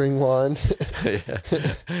the string line.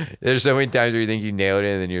 There's so many times where you think you nailed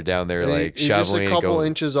it and then you're down there like you're just shoveling a couple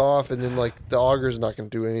inches off, and then like the auger's not going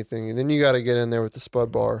to do anything, and then you got to get in there with the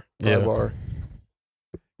spud bar, bar,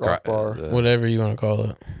 rock bar, whatever you want to call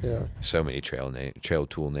it. Yeah. So many trail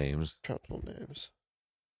tool names. Trail tool names.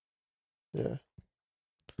 Yeah.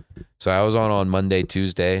 So I was on Monday,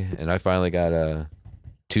 Tuesday, and I finally got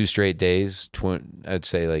 2 straight days. I'd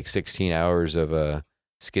say like 16 hours of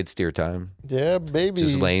skid steer time. Yeah, baby.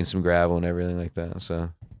 Just laying some gravel and everything like that.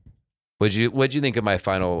 So, what'd you think of my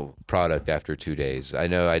final product after 2 days? I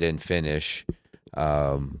know I didn't finish.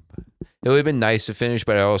 It would have been nice to finish,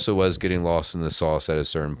 but I also was getting lost in the sauce at a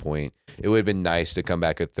certain point. It would have been nice to come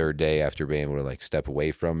back a third day after being able to like step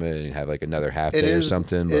away from it and have like another half day or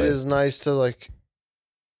something. It is nice to like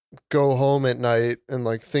go home at night and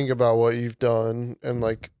like think about what you've done and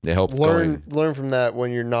like it helped learn from that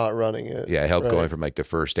when you're not running it. Yeah, it helped going from like the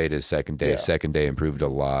first day to the second day. Second day improved a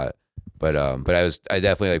lot. But I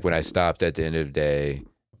definitely like when I stopped at the end of the day,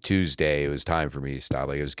 Tuesday, it was time for me to stop.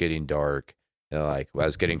 Like it was getting dark. And like I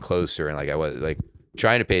was getting closer, and like I was like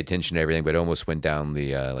trying to pay attention to everything, but almost went down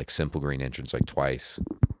the like Simple Green entrance like twice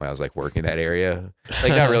when I was like working that area.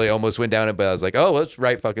 Like not really almost went down it, but I was like, oh, it's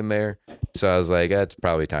right fucking there. So I was like, that's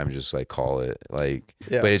probably time to just like call it. Like,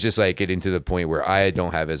 but it's just like getting to the point where I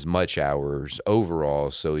don't have as much hours overall,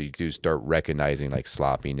 so you do start recognizing like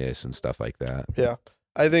sloppiness and stuff like that. Yeah,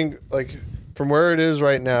 I think like from where it is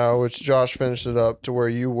right now, which Josh finished it up to where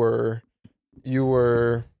you were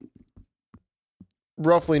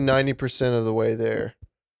roughly 90% of the way there.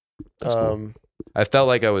 Cool. I felt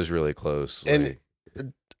like I was really close. And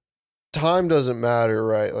time doesn't matter,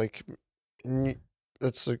 right? Like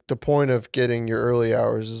that's like the point of getting your early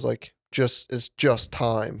hours is like it's just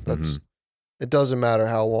time. That's it doesn't matter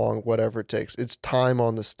how long, whatever it takes. It's time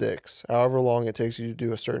on the sticks. However long it takes you to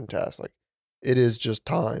do a certain task, like it is just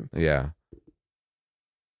time. Yeah.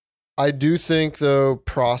 I do think though,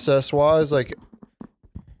 process wise, like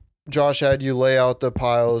Josh had you lay out the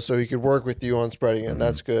piles so he could work with you on spreading it, and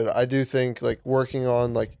that's good. I do think like working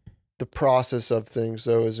on like the process of things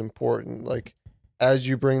though is important. Like as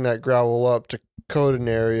you bring that gravel up to coat an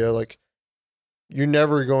area, like you're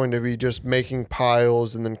never going to be just making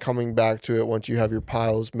piles and then coming back to it once you have your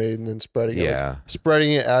piles made and then spreading it. Yeah. Like,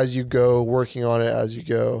 spreading it as you go, working on it as you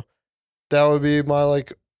go. That would be my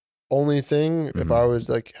like only thing. If I was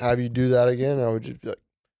like have you do that again, I would just be like,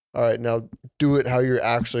 all right, now do it how you're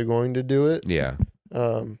actually going to do it. Yeah.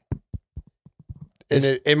 And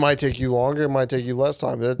it might take you longer, it might take you less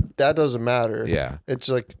time. That doesn't matter. Yeah. It's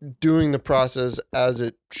like doing the process as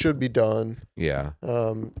it should be done. Yeah.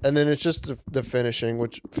 And then it's just the finishing,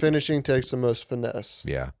 which finishing takes the most finesse.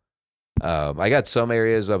 Yeah. I got some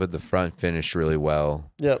areas up at the front finished really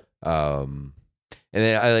well. Yep. And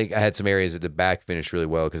then I had some areas at the back finished really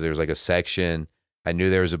well because there was like a section I knew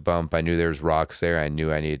there was a bump. I knew there was rocks there. I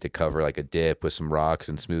knew I needed to cover like a dip with some rocks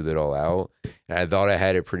and smooth it all out. And I thought I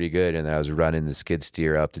had it pretty good. And then I was running the skid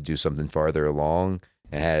steer up to do something farther along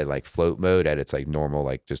and had it like float mode at its like normal,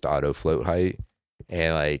 like just auto float height.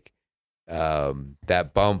 And like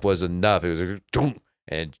that bump was enough. It was like,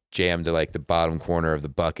 and it jammed to like the bottom corner of the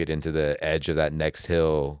bucket into the edge of that next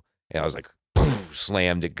hill. And I was like, poof,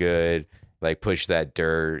 slammed it good, like pushed that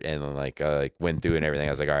dirt and like went through and everything.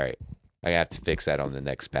 I was like, all right, I have to fix that on the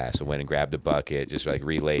next pass. So I went and grabbed a bucket, just like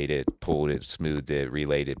relayed it, pulled it, smoothed it,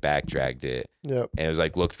 relayed it, back dragged it. Yep. And it was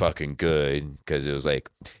like, looked fucking good because it was like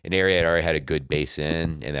an area that already had a good base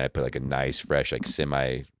in. And then I put like a nice, fresh, like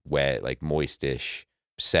semi wet, like moistish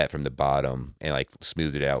set from the bottom and like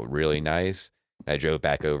smoothed it out really nice. And I drove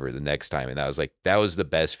back over the next time. And that was the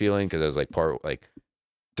best feeling because I was like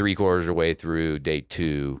 3/4 of the way through day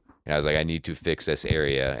 2. And I was like, I need to fix this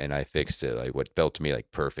area. And I fixed it like what felt to me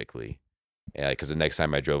like perfectly. And because the next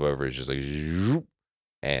time I drove over, it was just like, zoop,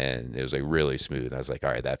 and it was like really smooth. I was like,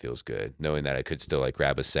 all right, that feels good. Knowing that I could still like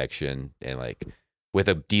grab a section and like with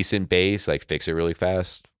a decent base, like fix it really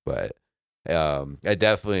fast. But it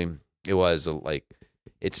was like,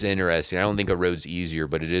 it's interesting. I don't think a road's easier,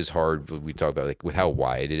 but it is hard. We talk about like with how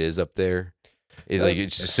wide it is up there. It's like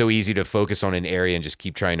it's just so easy to focus on an area and just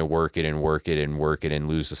keep trying to work it and work it and work it and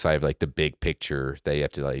lose the sight of like the big picture that you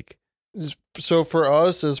have to like. So for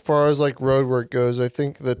us, as far as like road work goes, I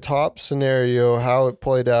think the top scenario, how it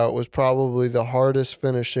played out, was probably the hardest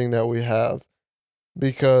finishing that we have,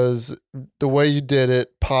 because the way you did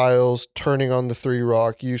it, piles, turning on the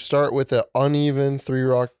 3-rock, you start with an uneven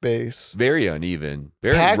 3-rock base, Very uneven,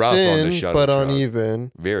 very packed rough in, on the shuttle but truck.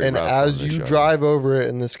 uneven. Very and rough as on the you shuttle. drive over it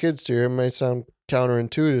in the skid steer, it may sound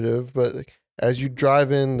counterintuitive, but as you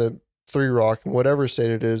drive in the 3-rock in whatever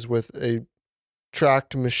state it is with a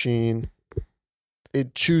tracked machine,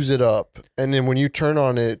 it chews it up, and then when you turn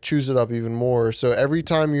on it, it chews it up even more. So every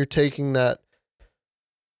time you're taking that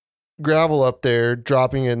gravel up there,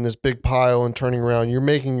 dropping it in this big pile and turning around, you're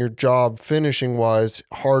making your job finishing wise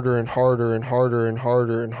harder and harder and harder and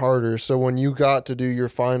harder and harder. So when you got to do your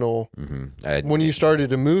final, when you started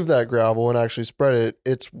to move that gravel and actually spread it,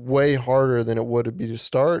 it's way harder than it would be to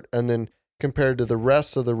start. And then compared to the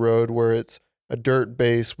rest of the road where it's a dirt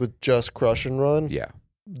base with just crush and run, Yeah.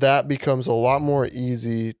 that becomes a lot more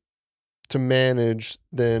easy to manage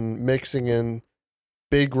than mixing in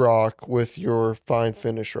big rock with your fine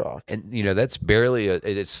finish rock. And that's barely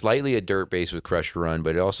it's slightly a dirt base with crush and run,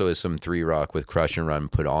 but it also is some 3-rock with crush and run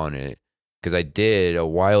put on it. Because I did a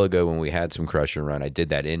while ago when we had some crush and run, I did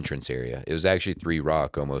that entrance area. It was actually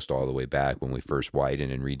 3-rock almost all the way back when we first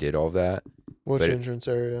widened and redid all that. Which entrance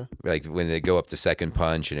area? Like when they go up the second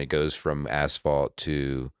punch and it goes from asphalt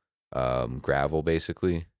to gravel,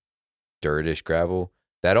 basically dirtish gravel.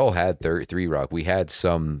 That all had 3-rock. We had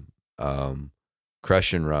some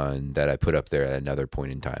crush and run that I put up there at another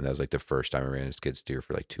point in time. That was like the first time I ran a skid steer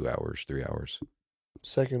for like 2 hours, 3 hours.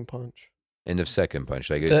 Second punch. End of second punch.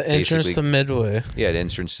 Like The entrance to Midway. Yeah, the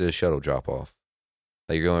entrance to the shuttle drop off.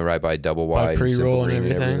 Like you're going right by double wide pre-roll and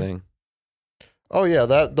and everything. Oh yeah,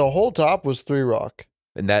 that the whole top was 3-rock.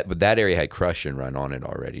 But that area had crush and run on it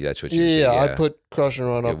already. That's what you Yeah, said. I put crush and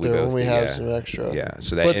run Yeah, up we there when both we did, have yeah. some extra. Yeah.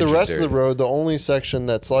 So that But the entrance rest of the area- road, the only section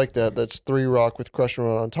that's like that's 3-rock with crush and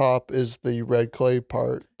run on top is the red clay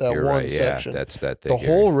part. That You're one right, section. Yeah, that's that The thing.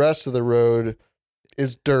 whole rest of the road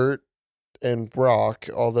is dirt and rock,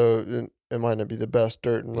 although it might not be the best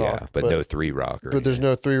dirt and rock. Yeah, but no 3-rock. But there's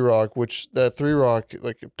no 3-rock, which that 3-rock,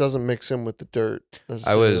 like, it doesn't mix in with the dirt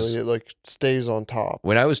necessarily. It like stays on top.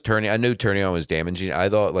 When I was turning, I knew turning on was damaging. I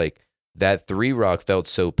thought like that 3-rock felt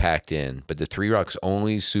so packed in, but the 3-rock's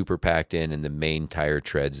only super packed in the main tire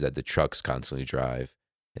treads that the trucks constantly drive.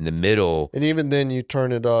 In the middle, And even then, you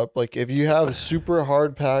turn it up. Like if you have a super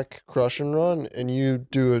hard pack crush and run, and you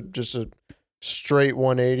do just a straight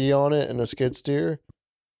 180 on it and a skid steer,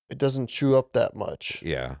 it doesn't chew up that much.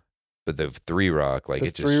 yeah. But the 3-rock, like The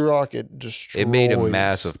it just 3-rock, it destroys. it made a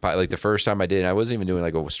massive pile. Like the first time I did it, I wasn't even doing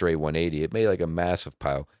like a straight 180. It made like a massive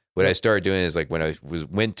pile. What I started doing is like when I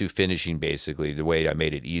went to finishing, basically the way I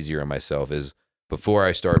made it easier on myself is before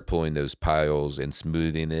I started pulling those piles and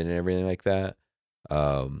smoothing it and everything like that.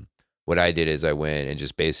 What I did is I went and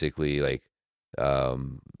just basically like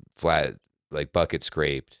flat, like bucket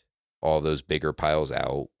scraped all those bigger piles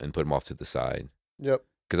out and put them off to the side. Yep.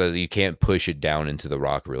 Because you can't push it down into the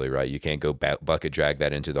rock really, right? You can't go bucket drag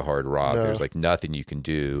that into the hard rock. No. There's like nothing you can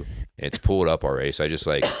do. And it's pulled up already. So I just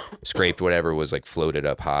like scraped whatever was like floated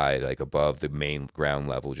up high, like above the main ground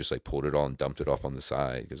level, just like pulled it all and dumped it off on the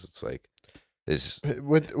side. Because it's like this.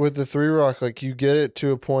 With the 3-rock, like you get it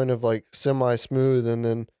to a point of like semi smooth, and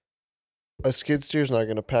then a skid steer's not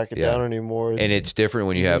going to pack it Yeah. down anymore. And it's different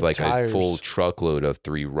when you you have need like a full tires. truckload of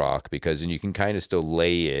 3 rock, because then you can kind of still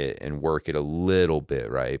lay it and work it a little bit,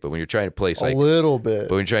 right? But when you're trying to place a like, little bit.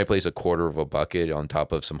 but when you're trying to place a quarter of a bucket on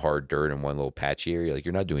top of some hard dirt in one little patchy area, like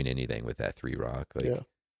you're not doing anything with that 3 rock. Like Yeah.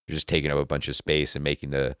 you're just taking up a bunch of space and making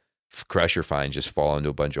the crusher fine just fall into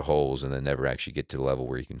a bunch of holes and then never actually get to the level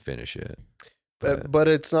where you can finish it. But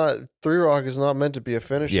it's not 3 rock is not meant to be a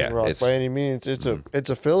finishing Yeah, rock it's- by any means. It's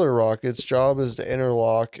a filler rock. Its job is to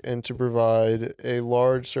interlock and to provide a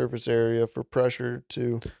large surface area for pressure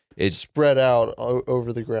to It's spread out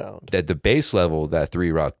over the ground. at the base level, that 3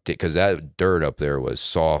 rock, because that dirt up there was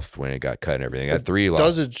soft when it got cut and everything. That 3 rock,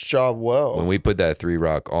 Does its job well. when we put that 3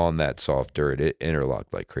 rock on that soft dirt, it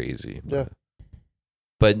interlocked like crazy. Yeah.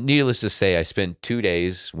 But needless to say, I spent 2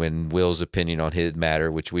 days when Will's opinion on his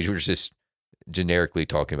matter, which we were just generically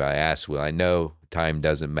talking about. I asked Will, I know time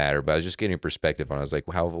doesn't matter, but I was just getting perspective on it. I was like,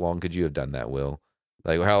 well, how long could you have done that, Will?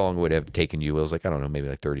 Like, how long would it have taken you? Will's like, I don't know, maybe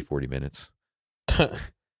like 30, 40 minutes.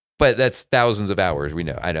 But that's thousands of hours. We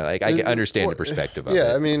know. I know. Like, I can understand the perspective of it.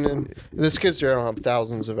 Yeah, I mean, in this skid steer, I don't have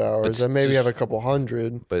thousands of hours. But I maybe just- have a couple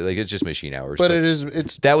hundred. But like, it's just machine hours. But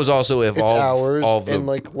it's that was also if hours all of the and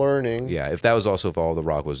like learning. yeah, if that was also if all the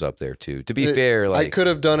rock was up there too. To be It- fair, like I could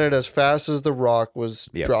have done it as fast as the rock was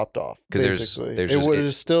Yeah. dropped off. 'Cause there's- Basically, there's it just- would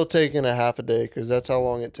have still taken a half a day because that's how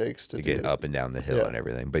long it takes to to do get it. up and down the hill Yeah. and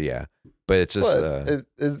everything. But yeah, but it's just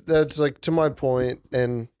But that's like to my point.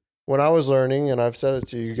 And when I was learning, and I've said it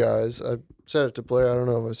to you guys, I said it to Blair. I don't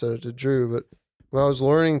know if I said it to Drew, but when I was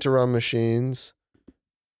learning to run machines,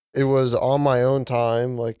 it was on my own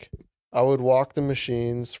time. Like I would walk the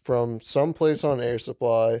machines from some place on Air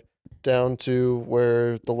Supply down to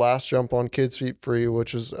where the last jump on Kids Feet Free,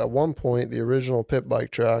 which was at one point the original pit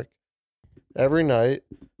bike track, every night.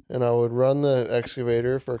 And I would run the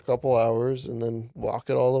excavator for a couple hours and then walk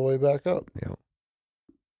it all the way back up.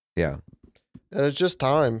 yeah. And it's just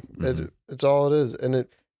time. Mhm. It's all it is. And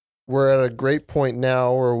we're at a great point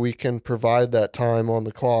now where we can provide that time on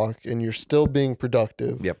the clock and you're still being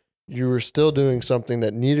productive. Yep. You were still doing something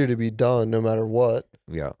that needed to be done no matter what.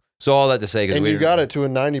 Yeah. So all that to say, And you got it to a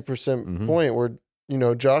 90% Mhm. point where,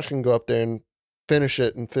 Josh can go up there and finish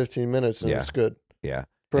it in 15 minutes and Yeah. it's good. Yeah.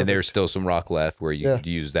 Perfect. And there's still some rock left where you Yeah. could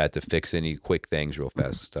use that to fix any quick things real fast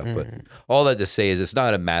and stuff. But Mhm. all that to say is it's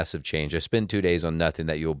not a massive change. I spent 2 days on nothing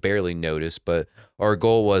that you'll barely notice, but our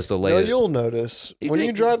goal was to lay No, it. you'll notice. You When you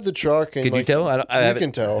think- drive the truck and Can you like, tell? I you haven't-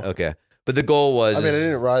 can tell. Okay. But the goal was I mean, I is-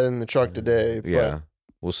 didn't ride in the truck today, yeah.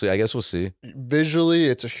 We'll see. I guess we'll see. but visually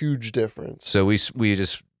it's a huge difference. So we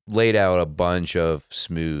just laid out a bunch of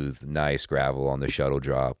smooth, nice gravel on the shuttle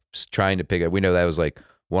drop, trying to pick up. We know that was like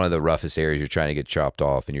one of the roughest areas you're trying to get chopped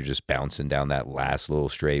off, and you're just bouncing down that last little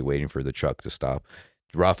straight, waiting for the truck to stop.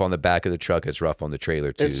 Rough on the back of the truck. It's rough on the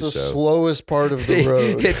trailer too. It's the so slowest part of the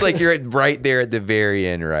road. it's like you're right there at the very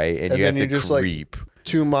end, right? And you then have you to just, like, creep.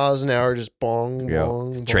 2 miles an hour, just bong, Yeah.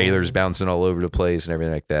 bong, Trailers bong. bouncing all over the place and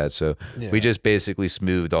everything like that. So Yeah. we just basically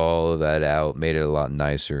smoothed all of that out, made it a lot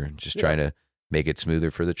nicer, just Yeah. trying to make it smoother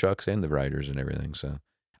for the trucks and the riders and everything. So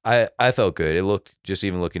I felt good. It looked, just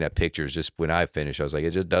even looking at pictures, just when I finished, I was like, it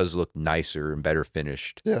just does look nicer and better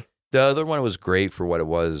finished. Yeah. The other one was great for what it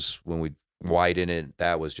was when we widened it.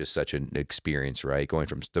 That was just such an experience, right? Going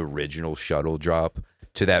from the original shuttle drop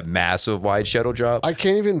to that massive wide shuttle drop. I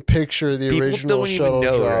can't even picture the People original don't even shuttle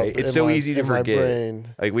know, drop. right? It's in so my- easy to in my forget. brain.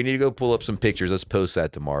 Like, we need to go pull up some pictures. Let's post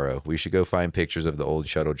that tomorrow. We should go find pictures of the old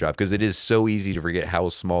shuttle drop because it is so easy to forget how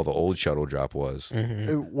small the old shuttle drop was.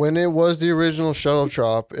 Mhm. When it was the original shuttle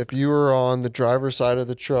drop, if you were on the driver's side of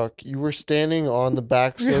the truck, you were standing on the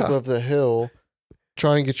back slope Yeah. of the hill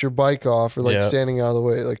trying to get your bike off or like Yeah. standing out of the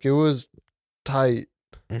way. Like it was tight.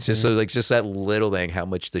 It's just so, like, just that little thing, how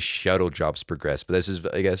much the shuttle drops progress. But this is,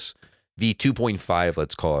 I guess, V2.5,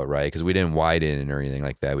 let's call it, right? Because we didn't widen or anything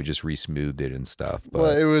like that. We just re-smoothed it and stuff. But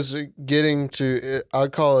Well, it was getting to,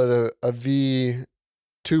 I'd call it a V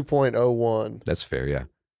 2.01. that's fair, yeah.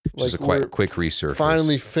 Like Just a we're quick resurface.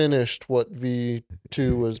 finally finished what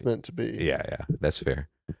V2 was meant to be. Yeah, that's fair.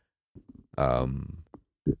 I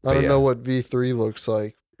but don't yeah. know what V3 looks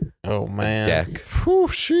like. Oh man. Deck. Whew,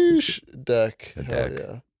 sheesh. Deck. A Hell deck.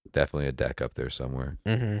 yeah. Definitely a deck up there somewhere.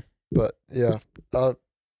 Mm-hmm. But yeah,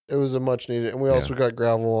 it was a much needed. And we also got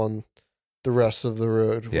gravel on the rest of the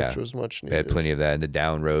road, which Yeah. was much We needed. had plenty of that in the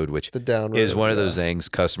down road, which The down road. is one of yeah. those things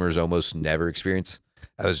customers almost never experience.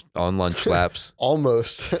 I was on lunch laps.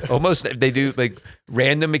 Almost. Almost, they do like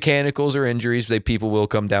random mechanicals or injuries. People will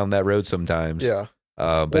come down that road sometimes. yeah.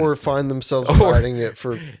 But or find themselves or- riding it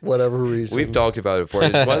for whatever reason. we've talked about it before.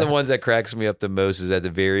 It's one of the ones that cracks me up the most is at the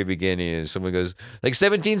very beginning, and someone goes like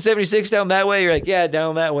 1776 down that way. You're like, yeah,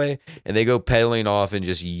 down that way, and they go pedaling off and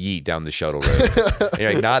just yeet down the shuttle road. And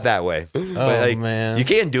you're like, not that way. Oh like, man. You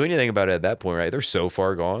can't do anything about it at that point, right? They're so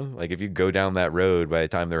far gone. Like if you go down that road, by the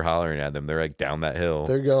time they're hollering at them, they're like down that hill.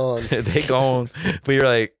 They're gone. They gone, but you're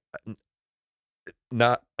like,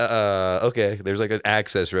 not okay. There's like an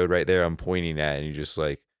access road right there. I'm pointing at, and you just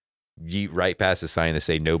like yeet right past the sign that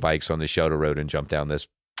say no bikes on the shuttle road and jump down this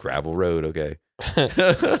gravel road. Okay,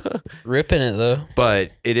 Ripping it though.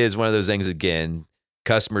 but it is one of those things again.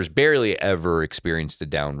 Customers barely ever experienced the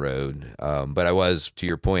down road. But I was, to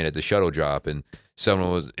your point, at the shuttle drop, and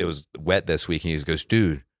it was wet this week, and he goes,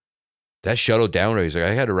 dude, that shuttle down road. He's like,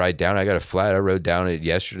 I had to ride down. I got a flat. I rode down it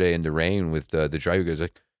yesterday in the rain with the driver. Goes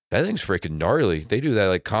like, that thing's freaking gnarly. They do that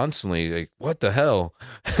like constantly. Like, what the hell?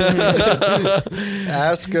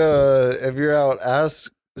 Ask if you're out,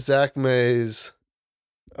 ask Zach Mays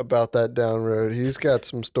about that down road. He's got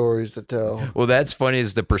some stories to tell. Well, that's funny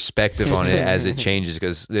is the perspective on it as it changes,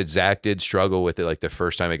 because Zach did struggle with it like the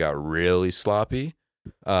first time it got really sloppy.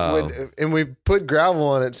 And we've put gravel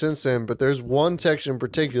on it since then, but there's one section in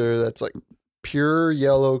particular that's like pure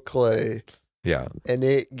yellow clay, Yeah. and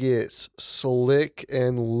it gets slick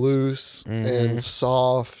and loose Mhm. and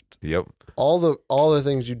soft. Yep. All the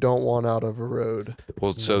things you don't want out of a road.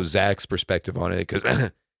 Well, so Zach's perspective on it,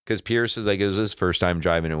 because Pierce is like, it was his first time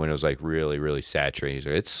driving it when it was like really, really saturated. He's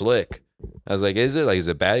like, it's slick. I was like, is it? Like, is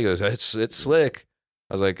it bad? He goes, it's slick.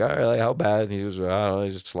 I was like, all right, like, how bad? And he goes, I don't know,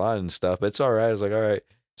 he's just sliding and stuff, but it's all right. I was like, all right.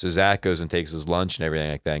 So Zach goes and takes his lunch and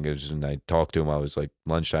everything like that, and goes, and I talked to him. I was like,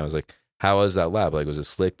 lunchtime. I was like, how was that lap? Like, was it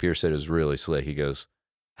slick? Pierce said it was really slick. He goes,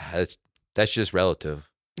 that's just relative.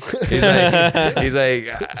 He's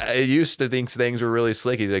like, I used to think things were really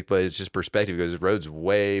slick. He's like, but it's just perspective, because the road's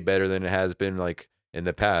way better than it has been like in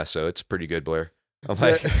the past. So it's pretty good, Blair. I'm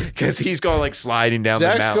like, because he's going like sliding down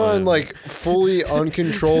Zach's the mountain. going like fully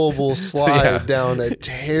uncontrollable slide Yeah. down a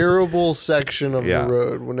terrible section of Yeah. the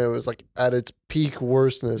road when it was like at its peak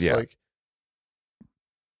worstness. Yeah. Like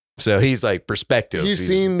So he's like perspective. he's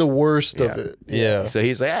seen the worst of Yeah. it. Yeah. So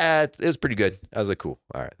he's like, it was pretty good. I was like, cool.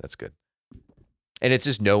 All right, that's good. And it's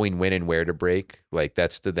just knowing when and where to brake. Like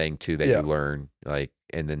that's the thing too that Yeah. you learn. Like,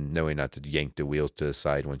 and then knowing not to yank the wheel to the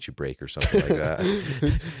side once you brake or something like that.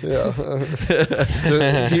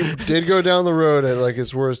 He did go down the road at like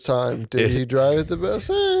its worst time. Did he drive it the best?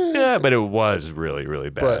 Yeah, but it was really, really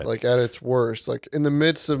bad. But like at its worst, like in the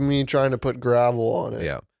midst of me trying to put gravel on it.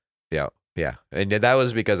 Yeah. And that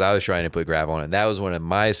was because I was trying to put gravel on it. That was one of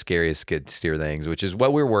my scariest skid steer things, which is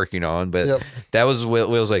what we're working on. But Yep. that was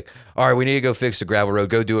Will's like, all right, we need to go fix the gravel road.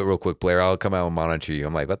 Go do it real quick, Blair. I'll come out and monitor you.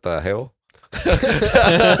 I'm like, what the hell?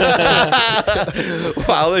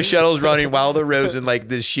 While the shuttle's running, while the road's in like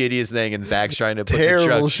this shittiest thing, and Zach's trying to put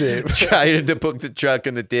Terrible the shape. truck, trying to put the truck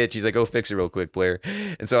in the ditch. He's like, go fix it real quick, Blair.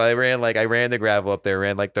 And so I ran the gravel up there,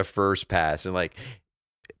 ran like the first pass, and like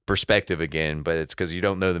perspective again, but it's because you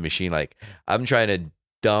don't know the machine. Like I'm trying to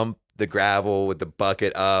dump the gravel with the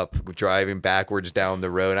bucket up, driving backwards down the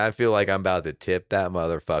road, and I feel like I'm about to tip that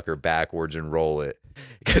motherfucker backwards and roll it,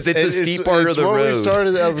 because it's a steep part of the what road. we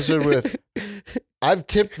started the episode with. I've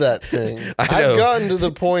tipped that thing. I know. I've gotten to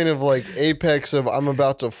the point of like apex of I'm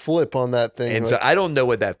about to flip on that thing. And like, so I don't know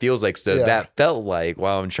what that feels like. So Yeah. that felt like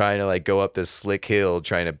while I'm trying to like go up this slick hill,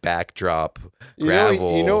 trying to backdrop you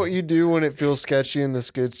gravel. know what you do when it feels sketchy in the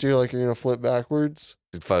skid steer, like you're gonna flip backwards?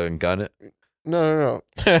 Fucking gun it. No.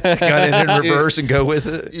 Gun it in reverse and go with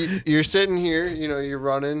it. You're sitting here, you're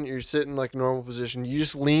running, you're sitting like normal position. You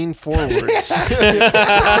just lean forwards.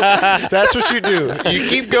 That's what you do. You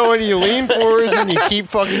keep going, you lean forwards, and you keep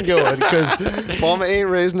fucking going because mama ain't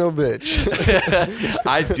raised no bitch.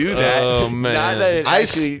 I do that. Oh, man. Not that it I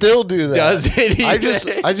actually still do that. does anything.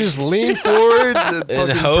 I just lean forwards and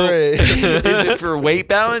fucking hope. pray. Is it for weight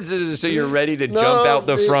balance? Is it so you're ready to jump out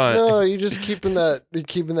the front? No, you're just keeping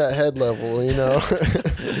that head level.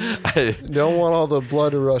 Don't want all the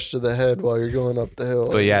blood to rush to the head while you're going up the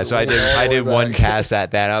hill. But yeah, so I All the way did one back. pass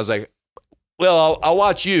at that. And I was like, well, I'll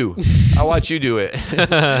watch you. I'll watch you do it.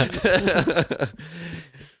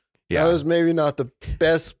 That was maybe not the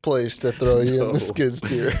best place to throw you in No. the skid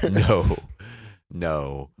steer.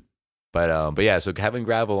 No. But yeah, so having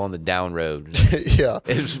gravel on the down road Yeah.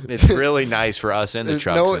 it's really nice for us and the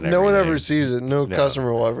trucks. No, and no one everything. ever sees it. No, No.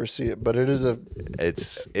 customer will ever see it. But it is a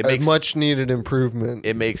It makes much needed improvement.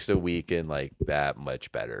 it makes the weekend like that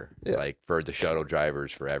much better. Yeah. Like for the shuttle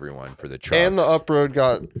drivers, for everyone, for the trucks. And the up road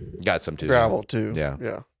got got some too. gravel too. Yeah.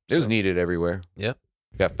 Yeah. It was needed everywhere. Yep.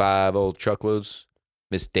 Got 5 old truckloads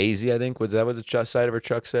Miss Daisy, I think. Was that what the side of her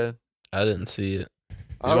truck said? I didn't see it. It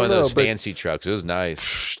I was don't one of know, those but fancy trucks. It was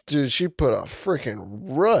nice. dude, she put a freaking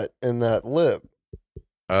rut in that lip.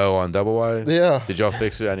 Oh, on double wide? Yeah. Did y'all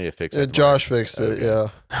fix it? I need to fix it. Josh fixed it. Okay.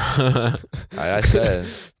 Yeah. I said.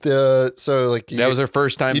 So like That was her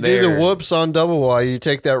first time you there. do the whoops on double wide. You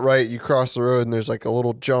take that right. You cross the road, and there's like a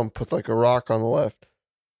little jump with like a rock on the left.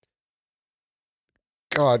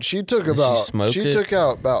 God, she took And she about smoked she it? took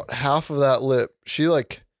out about half of that lip. She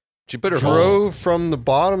like She put her whole, drove from the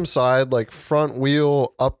bottom side, like front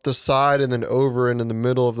wheel up the side, and then over and in the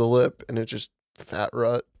middle of the lip, and it just fat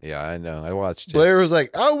rut. Yeah, I know. I watched it. Blair was like,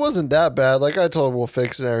 "Oh, it wasn't that bad." Like I told her, we'll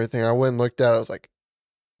fix it and everything. I went and looked at it. I was like,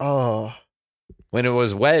 "Oh, When it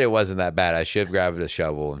was wet, it wasn't that bad. I should have grabbed a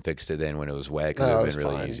shovel and fixed it then when it was wet because no, it it would was have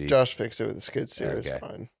been really fine." easy. Josh fixed it with a skid steer. Okay. It's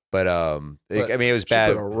fine. But But I mean, it was She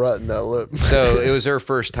bad. put a rut in that lip. So it was her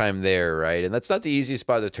first time there, right? And that's not the easiest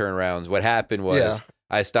spot to turn around. What happened was Yeah.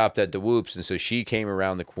 I stopped at the whoops, and so she came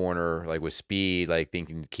around the corner like with speed, like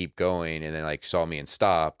thinking to keep going, and then like saw me and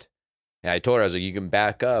stopped. And I told her, I was like, you can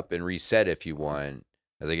back up and reset if you want.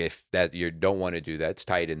 I was like, if that you don't want to do that, it's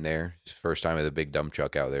tight in there. It's the first time with a big dump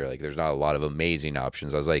truck out there. Like, there's not a lot of amazing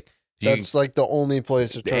options. I was like, That's like the only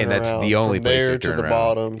place to turn And that's around. the only from place to there turn the around.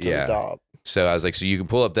 bottom to Yeah. the top. So I was like, so you can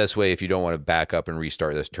pull up this way if you don't want to back up and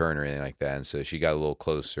restart this turn or anything like that. And so she got a little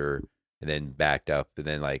closer and then backed up. And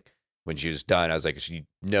then like when she was done, I was like, so you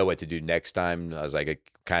know what to do next time? I was like, it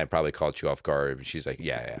kind of probably caught you off guard. And she's like,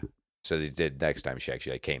 yeah. So they did next time. She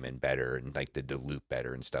actually like came in better and like did the loop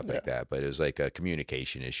better and stuff like that. But it was like a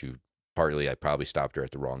communication issue. Partly I probably stopped her at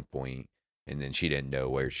the wrong point and then she didn't know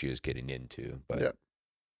where she was getting into. But Yeah.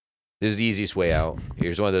 this is the easiest way out.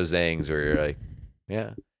 Here's one of those things where you're like,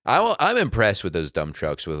 yeah. I'm impressed with those dump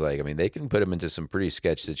trucks with like, I mean, they can put them into some pretty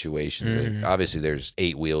sketch situations. Mhm. Like, obviously there's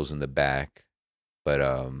 8 wheels in the back, but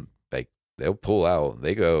like they'll pull out,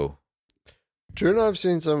 they go. Drew and I've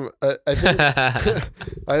seen some. I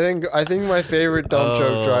think I think my favorite dump Oh.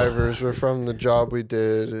 truck drivers were from the job we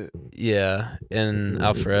did Yeah, in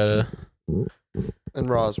Alpharetta, in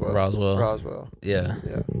Roswell. Roswell. Yeah,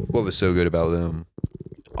 What was so good about them?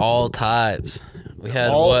 all types. We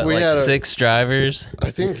had We had 6 drivers,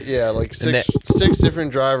 I think like And six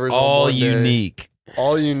different drivers. all on one day. unique.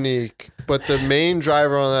 All unique. But the main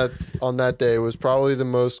driver on that day was probably the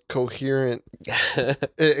most coherent,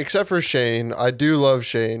 except for Shane. I do love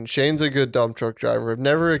Shane. Shane's a good dump truck driver. I've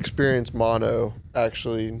never experienced mono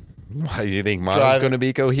actually. Why do you think mono's Driving- going to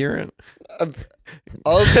be coherent?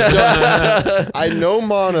 I know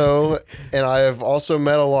mono, and I have also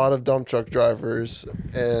met a lot of dump truck drivers,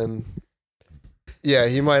 and yeah,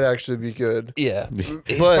 he might actually be good. Yeah,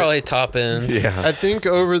 he's But- probably top end. Yeah. I think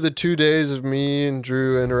over the 2 days of me and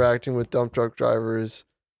Drew interacting with dump truck drivers,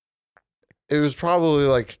 it was probably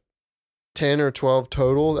like 10 or 12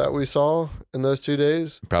 total that we saw in those 2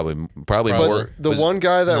 days. Probably But more. the Was- one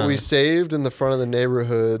guy that No. we saved in the front of the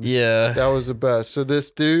neighborhood, Yeah. that was the best. So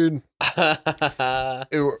this dude,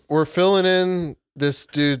 we're filling in this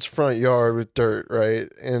dude's front yard with dirt, right?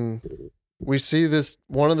 And we see this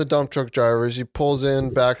one of the dump truck drivers. He pulls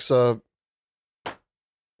in, backs up,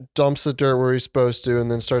 dumps the dirt where he's supposed to, and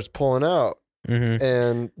then starts pulling out. Mm-hmm.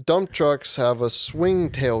 And dump trucks have a swing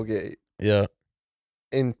tailgate Yeah.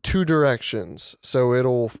 in 2 directions. So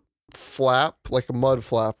it'll flap like a mud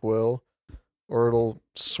flap will, or it'll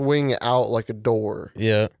swing out like a door,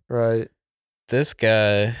 Yeah. right? This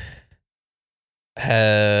guy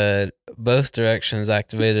had both directions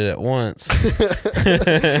activated at once.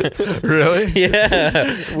 Really?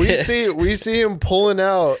 Yeah. we see him pulling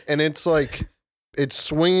out, and it's like it's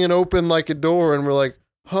swinging open like a door, and we're like,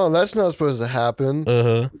 huh, that's not supposed to happen.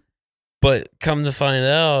 Uh-huh. But come to find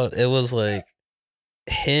out, it was like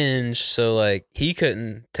hinged, so like he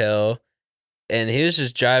couldn't tell. And he was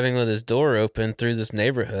just driving with his door open through this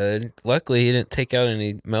neighborhood. Luckily, he didn't take out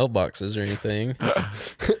any mailboxes or anything.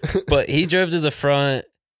 But he drove to the front,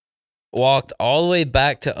 walked all the way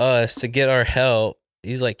back to us to get our help.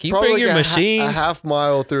 He's like, "Can you bring like your a machine?" a half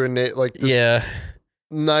mile through like this Yeah.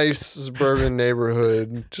 nice suburban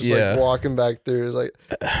neighborhood, just Yeah. like walking back through. It's like,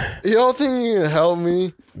 y'all think you can help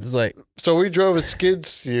me? It's like, So we drove a skid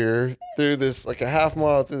steer through this, like a half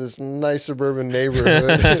mile through this nice suburban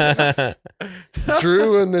neighborhood.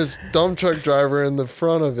 Drew and this dump truck driver in the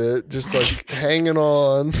front of it, just like hanging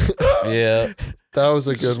on. yeah. That was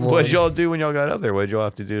a good one. What did y'all do when y'all got up there? What did y'all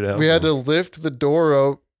have to do to help? We had them? to lift the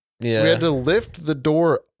door up. Yeah. We had to lift the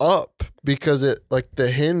door up because it like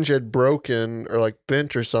the hinge had broken or like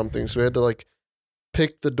bent or something. So we had to like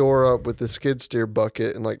pick the door up with the skid steer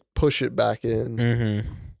bucket and like push it back in.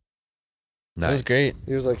 Mm-hmm. It was great.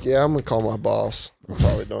 He was like, "Yeah, I'm gonna call my boss. I'm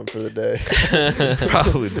probably done for the day."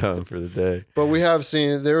 Probably done for the day. But we have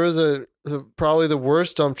seen there was probably the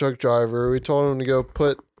worst dump truck driver. We told him to go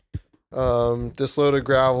put this load of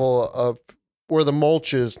gravel up where the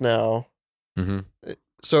mulch is now. Mm-hmm.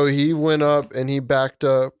 So he went up and he backed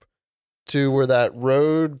up to where that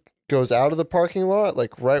road goes out of the parking lot,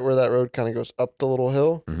 like right where that road kind of goes up the little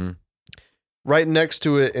hill, Mm-hmm. right next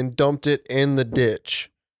to it, and dumped it in the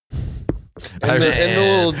ditch. In I- the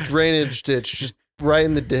little drainage ditch, just right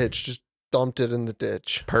in the ditch, just dumped it in the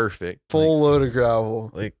ditch. Perfect. Full load of gravel.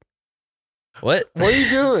 Like, what? What are you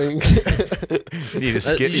doing? You need to You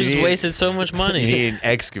skip. just wasted so much You money. need an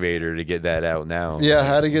excavator to get that out now. Yeah,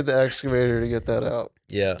 how to get the excavator to get that out.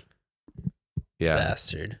 Yeah, Yeah.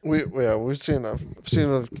 bastard. We've seen a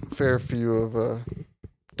fair few of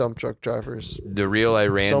dump truck drivers. The real I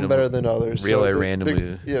Some random. better than others. Real I the-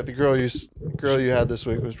 randomly- the girl you had this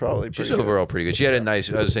week was probably She's pretty good. overall pretty good. She had a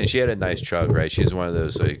nice. I was saying she had a nice truck, right? She has one of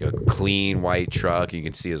those like a clean white truck. You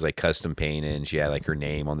can see it's like custom painted. And she had like her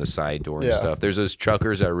name on the side door and Yeah. stuff. There's those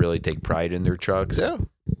truckers that really take pride in their trucks. Yeah,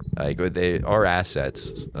 Like they are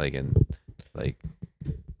assets. Like and like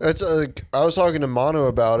that's I was talking to Mono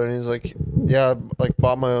about it, and he's like, "Yeah, I, like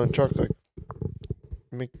bought my own truck. Like,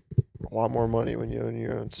 you make a lot more money when you own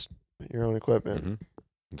your own equipment."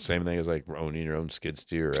 Mhm. Same thing as like owning your own skid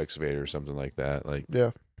steer or excavator or something like that. Like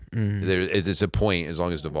Yeah, Mhm. there, it's a point as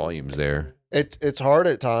long as the volume's there. it's hard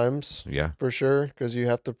at times Yeah, for sure because you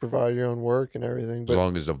have to provide your own work and everything. as But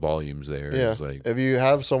long as the volume's there. yeah, It's like if you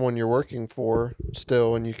have someone you're working for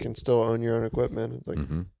still, and you can still own your own equipment, it's like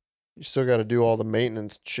mhm. you still got to do all the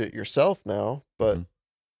maintenance shit yourself now, but Mhm.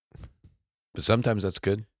 But sometimes that's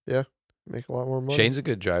good. make a lot more money. Shane's a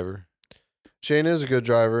good driver. Shane is a good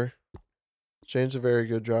driver. Shane's a very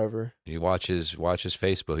good driver. You watch his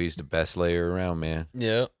Facebook. He's the best layer around, man.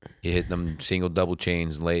 Yeah. He hit them single double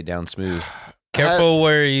chains and lay it down smooth. Careful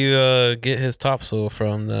where you get his topsoil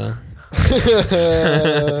from, though.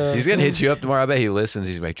 He's gonna hit you up tomorrow. I bet he listens.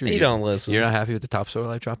 He's like, Drew, He don't listen. You're not happy with the topsoil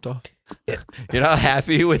I dropped off? You're not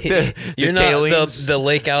happy with the You're not tailings? the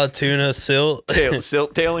Lake Alatoona silt.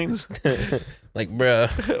 Silt tailings? Like, bruh.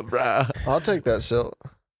 Bruh. I'll take that silt.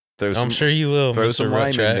 I'm sure you will. Throw Mr. some lime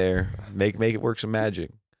in Rutrack. there. Make it work some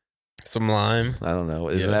magic. Some lime. I don't know.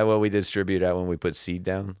 Isn't Yeah. that what we distribute out when we put seed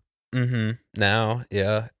down? Mm-hmm. Now,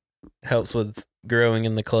 yeah. Helps with growing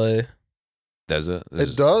in the clay. Does it?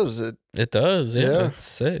 It does. It does. Yeah. Yeah. It's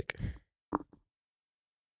sick.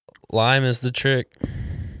 Lime is the trick.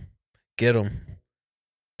 Get them.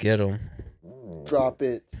 Get them. Drop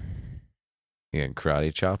it. You can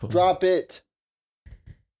karate chop 'em? Drop it.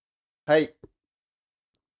 Hey.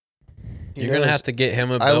 You're going to have to get him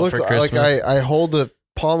a I belt look for like Christmas. I hold the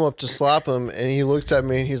palm up to slap him, and he looks at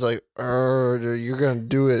me and he's like, "You're gonna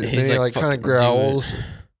do it." And He's then he like, like kind of "Fucking do it." growls.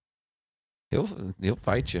 He'll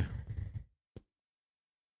fight you.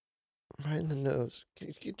 Right in the nose.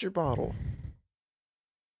 Get your bottle.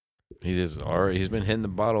 He's been hitting the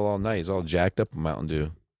bottle all night. He's all jacked up on Mountain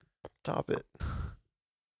Dew. Top it.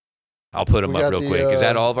 I'll put him We up got real the, quick. Is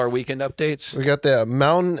that all of our weekend updates? We got that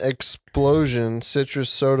Mountain Explosion citrus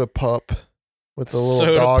soda pup with a little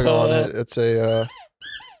Soda dog on pup. it. It's a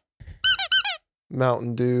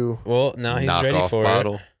Mountain Dew Well, now he's ready Knockoff for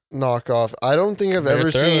bottle. knockoff. I don't think I've Better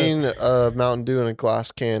ever throw it. seen a Mountain Dew in a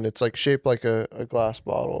glass can. It's like shaped like a glass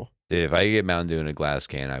bottle. Dude, if I could get Mountain Dew in a glass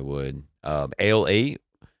can, I would. Ale 8.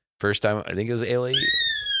 First time, I think it was Ale 8.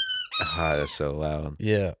 Ah, that's so loud. it.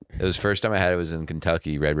 Yeah. It was first time I had it was in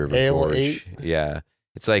Kentucky, Red River Ale Gorge. 8? Yeah.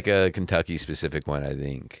 It's like a Kentucky specific one, I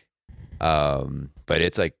think. But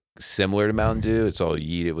it's like similar to Mountain Dew. It's all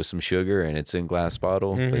you eat it with some sugar and it's in glass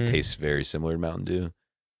bottle. But it Mhm. tastes very similar to Mountain Dew.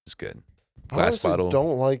 It's good. I Glass honestly bottle.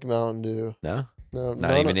 don't like Mountain Dew. No? No,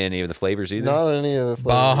 Not even any of the flavors either? Not any of the flavors.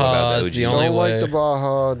 about Baja the is the OG? only Don't way. like the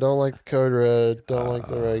Baja. Don't like the Code Red. Don't like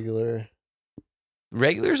the Uh, regular.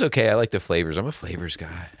 Regular's okay. I like the flavors. I'm a flavors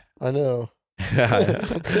guy. I know.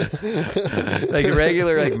 Like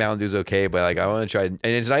regular, like Mountain Dew's okay, but like I want to try, and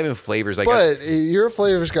it's not even flavors. Like But you're a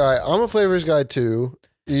flavors guy. I'm a flavors guy too.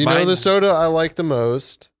 You know Mine- the soda I like the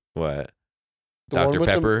most. what? The one Dr. with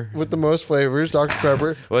Pepper? with the most flavors, Dr.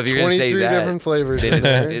 Pepper. Well, if you're gonna say 23 that, different flavors then in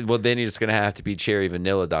there. then it's gonna have to be cherry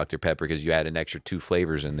vanilla Dr. Pepper because you add an extra 2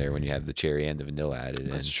 flavors in there when you have the cherry and the vanilla added in.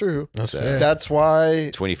 That's true. That's So- fair. That's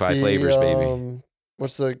why 25 the, flavors, baby.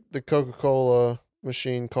 What's the Coca-Cola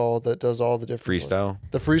machine called that does all the different Freestyle.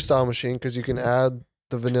 The freestyle machine, because you can add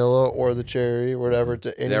the vanilla or the cherry or whatever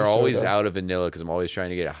to any They're always soda. out of vanilla because I'm always trying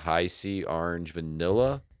to get a high C orange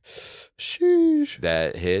vanilla. Sheesh.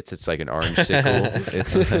 that hits. It's like an orange sickle.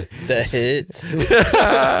 It's That hits.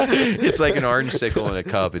 it's like an orange sickle in a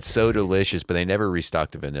cup. It's so delicious, but they never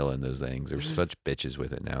restocked the vanilla in those things. They're such bitches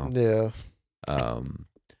with it now. Yeah.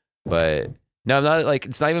 But no, I'm not like,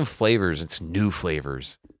 it's not even flavors. It's new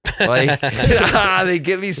flavors. Like they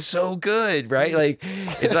get me so good, right? Like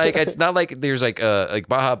it's not like there's like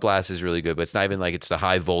Baja Blast is really good, but it's not even like it's the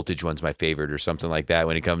high voltage one's my favorite or something like that.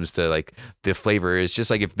 When it comes to like the flavor, it's just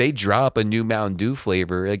like if they drop a new Mountain Dew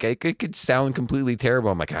flavor, like it could sound completely terrible.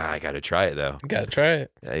 I'm like, I gotta try it though. Gotta try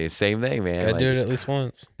it. Same thing, man. Gotta Like, do it at least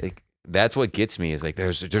once. like, that's what gets me is like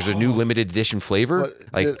there's a new limited edition flavor. What-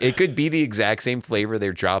 Like did- it could be the exact same flavor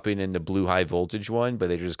they're dropping in the blue high voltage one, but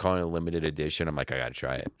they're just calling it a limited edition. I'm like, I gotta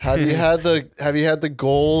try it. Have you had the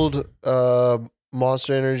gold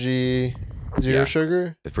Monster Energy Zero Yeah.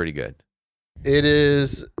 Sugar? It's pretty good. It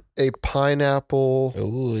is a pineapple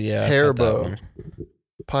Oh yeah. I've hair had that bow. one.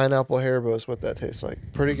 Pineapple Haribo is what that tastes like.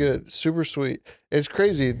 Pretty good. Super sweet. It's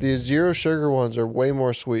crazy. The zero sugar ones are way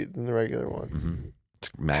more sweet than the regular ones. Mm-hmm.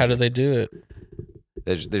 How do they do it?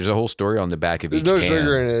 There's a whole story on the back of There's each no can.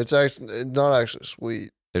 sugar in it. It's actually not actually sweet.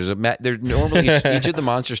 There's normally each of the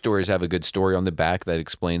monster stores have a good story on the back that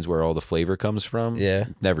explains where all the flavor comes from. Yeah.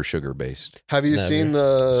 Never sugar based. Have you Never. seen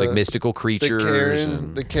the It's like mystical creatures.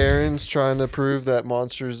 the Karens trying to prove that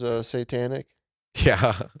Monster's satanic?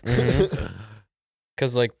 Yeah.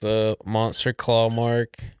 Because like the monster claw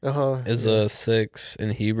mark is a 6 in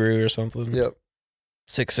Hebrew or something. Yep.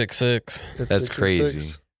 666. It's That's 666.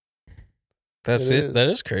 crazy. That's It it. is. That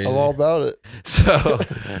is crazy. I'm all about it. So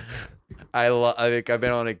I think I've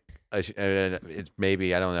been on it's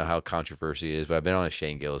maybe I don't know how controversy is, but I've been on a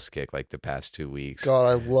Shane Gillis kick like the past 2 weeks. God,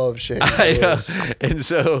 I love Shane. I know. Gillis. And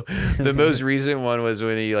so the most recent one was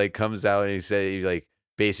when he like comes out and he like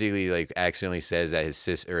basically like accidentally says that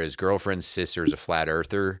his girlfriend's sister is a flat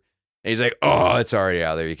earther. And he's like, oh, it's already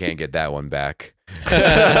out there. You can't get that one back.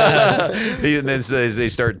 And then so they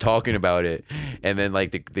start talking about it, and then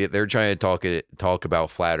like they're trying to talk about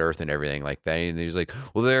flat Earth and everything like that. And he's like,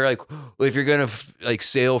 well, they're like, well, if you're gonna like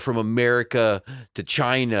sail from America to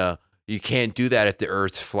China, you can't do that if the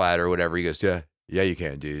Earth's flat or whatever. He goes, yeah, you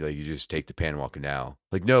can, dude. Like you just take the Panama Canal.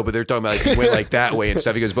 Like no, but they're talking about like you went like that way and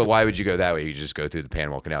stuff. He goes, but why would you go that way? You just go through the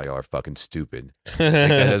Panama Canal. Y'all are fucking stupid. Like,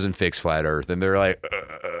 that doesn't fix flat Earth. And they're like,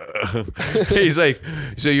 he's like,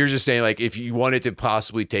 so you're just saying like if you wanted to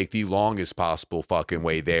possibly take the longest possible fucking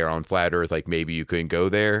way there on flat Earth, like maybe you couldn't go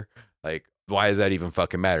there. Like why does that even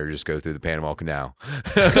fucking matter? Just go through the Panama Canal.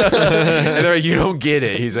 And they're like, you don't get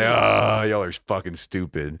it. He's like, oh, y'all are fucking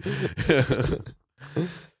stupid.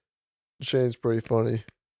 Shane's pretty funny.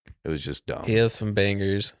 It was just dumb. He has some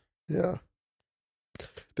bangers. Yeah.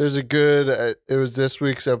 There's a good. It was this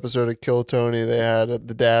week's episode of Kill Tony. They had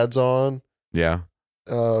the dads on. Yeah.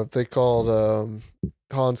 They called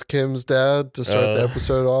Hans Kim's dad to start the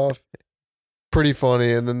episode off. Pretty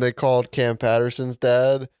funny. And then they called Cam Patterson's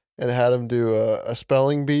dad and had him do a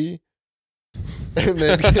spelling bee. And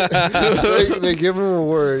then they give him a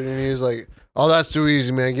word, and he's like, "Oh, that's too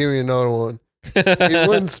easy, man. Give me another one." He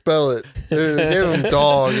wouldn't spell it. They gave him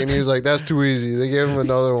dog, and he was like, "That's too easy." They gave him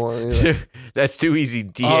another one. He's like, That's too easy.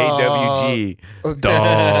 DAWG. okay.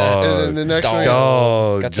 Dog. And then the next one,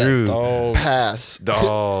 Dog. Got that Drew. dog. pass.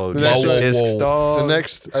 Dog. The next one- Disc dog. The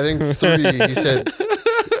next, I think 3, he said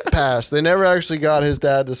pass. They never actually got his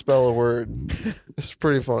dad to spell a word. It's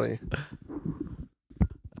pretty funny.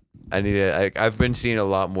 I've been seeing a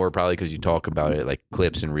lot more probably because you talk about it, like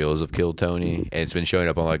clips and reels of Kill Tony, and it's been showing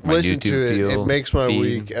up on like my Listen YouTube to it. feed. It makes my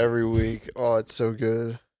week every week. Oh, it's so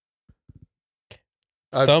good.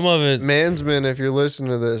 Some of it. Mansman, if you're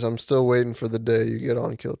listening to this, I'm still waiting for the day you get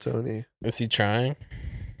on Kill Tony. Is he trying?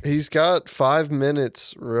 He's got 5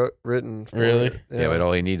 minutes written. For Really? it. Yeah, but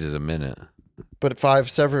all he needs is a minute. But 5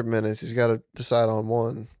 separate minutes. He's got to decide on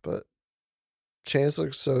one. But Chance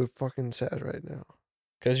looks so fucking sad right now.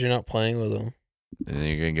 Because you're not playing with him. And then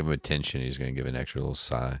you're gonna give him attention. He's gonna give an extra little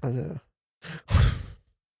sigh. I know.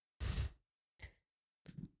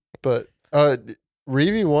 But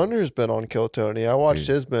Reevy Wonder's been on Kill Tony. I watched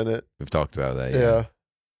his minute. We've talked about that. Yeah.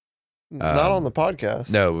 Not on the podcast.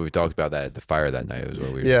 No, we talked about that at the fire that night. It was what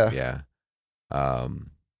we were. Yeah. Yeah.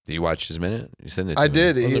 Did you watch his minute? You sent it. To I me.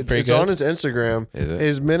 did. Was it pretty It's good? on his Instagram. Is it?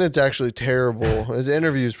 His minute's actually terrible. His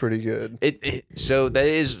interview's pretty good. So that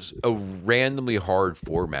is a randomly hard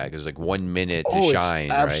format because like 1 minute to shine.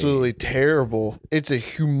 It's absolutely terrible. It's a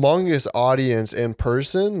humongous audience in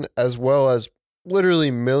person, as well as literally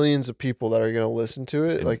millions of people that are going to listen to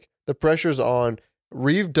it. And- like the pressure's on.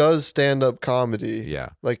 Reeve does stand up comedy. Right? Yeah.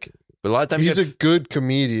 Like But a lot of times He's you a have good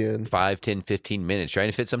comedian. 5, 10, 15 minutes trying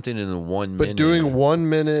to fit something in 1 But minute. doing 1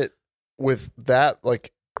 minute with that,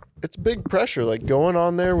 like, it's big pressure. Like, going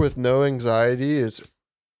on there with no anxiety is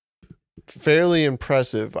fairly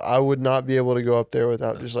impressive. I would not be able to go up there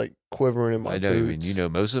without just, like, quivering in my I know. boots. I mean, you know,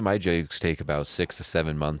 most of my jokes take about 6 to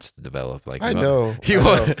 7 months to develop. Like I know.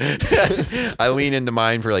 I lean into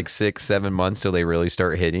mine for like 6, 7 months till they really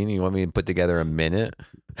start hitting. You want me to put together a minute?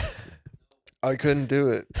 I couldn't do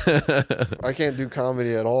it. I can't do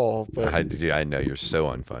comedy at all. But I know you're so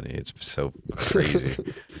unfunny. It's so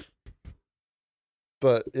crazy.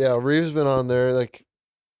 But yeah, Reeve's been on there. Like,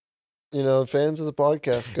 you know, fans of the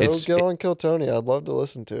podcast, go get on Kill Tony. I'd love to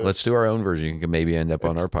listen to it. Let's do our own version. You can maybe end up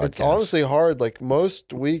on our podcast. It's honestly hard. Like,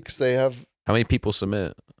 most weeks they have How many people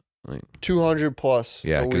submit? Like 200 plus.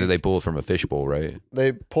 Yeah, a because week. they pull it from a fishbowl, right?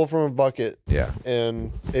 They pull from a bucket, Yeah.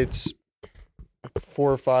 and it's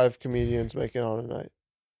 4 or 5 comedians make it on a night.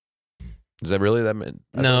 Is that really that many?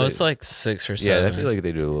 No, it's like 6 or 7. Yeah, I feel like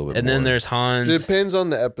they do a little bit And more. then there's Hans. Depends on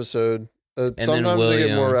the episode. then Sometimes they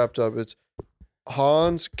get more William. wrapped up. It's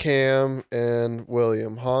Hans, Cam, and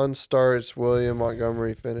William. Hans starts, William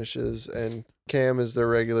Montgomery finishes, and Cam is their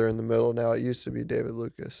regular in the middle. Now it used to be David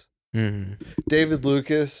Lucas. Mhm. David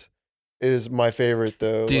Lucas is my favorite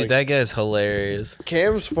though. Dude, Like, that guy's hilarious.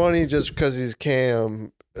 Cam's funny just because he's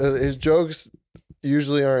Cam. His jokes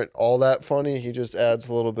usually aren't all that funny. He just adds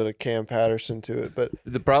a little bit of Cam Patterson to it. But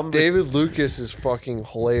the problem. David Lucas is fucking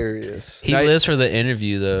hilarious. He lives for the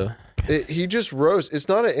interview, though. He just roasts. It's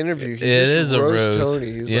not an interview. He It just is a roasts roast.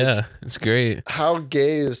 Tony. He's Yeah, like, it's great. how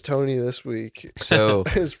gay is Tony this week? So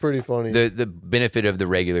It's pretty funny. the benefit of the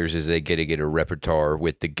regulars is they get a repertoire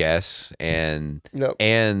with the guests and Nope.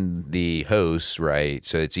 the hosts, right?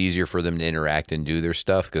 So it's easier for them to interact and do their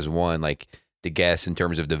stuff because one, like the guests, in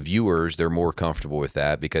terms of the viewers, they're more comfortable with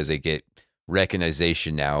that because they get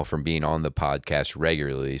recognition now from being on the podcast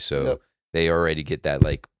regularly. So Yep. they already get that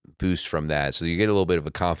like boost from that. So you get a little bit of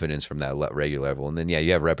a confidence from that regular level. And then, yeah,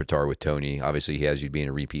 you have repertoire with Tony. Obviously, he has you being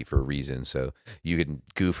a repeat for a reason. So you can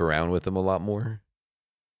goof around with him a lot more.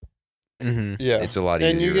 Mm-hmm. Yeah. It's a lot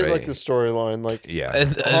easier. And you get right? like the storyline. Like Yeah.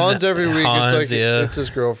 Hans every week, Hans, it's like yeah. it's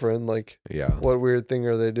his girlfriend. Like, Yeah. what weird thing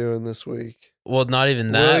are they doing this week? Well, not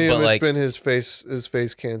even that, William, but like it's been his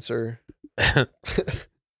face cancer.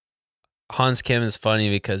 Hans Kim is funny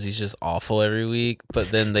because he's just awful every week,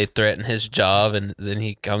 but then they threaten his job and then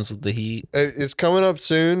he comes with the heat. It's coming up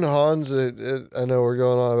soon. Hans, I know we're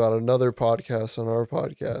going on about another podcast on our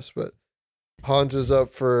podcast, but Hans is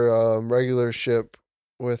up for regularship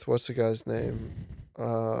with what's the guy's name?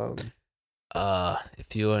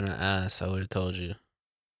 If you wouldn't have asked, I would have told you.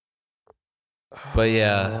 But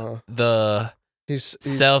yeah, the he's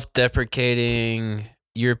self-deprecating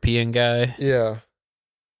European guy. Yeah,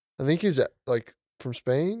 I think he's like from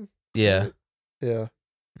Spain. Yeah. Yeah.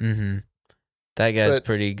 Mm-hmm. That guy's But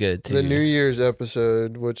pretty good too. The New Year's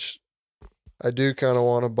episode, which I do kind of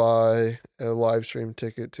want to buy a live stream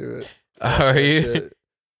ticket to it. Watch Are that you? shit.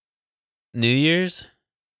 New Year's?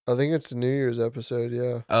 I think it's the New Year's episode.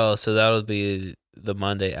 Yeah, Oh, so that'll be the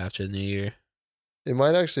Monday after New Year. it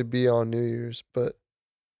might actually be on New Year's, but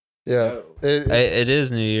yeah, it It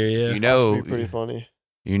is New Year, yeah. You must know, be pretty funny.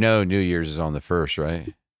 you know, New Year's is on the 1st,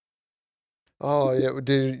 right? Oh yeah,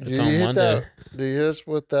 did It's you on hit Monday. that? Did you hit us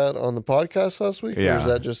with that on the podcast last week, or Yeah. was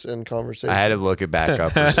that just in conversation? I had to look it back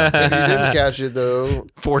up or If something. you didn't catch it though,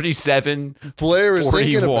 47, Blair was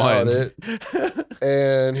thinking 41. about it,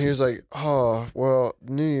 and he was like, "Oh, well,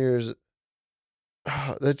 New Year's.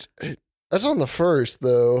 That's on the 1st,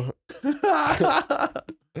 though."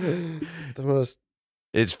 The most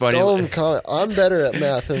It's funny. dumb comment. I'm better at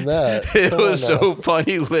math than that. It Come was on so now.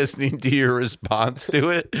 funny listening to your response to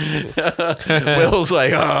it. Will's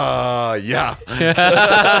like, yeah.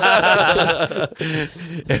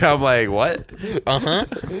 And I'm like, what? Uh-huh.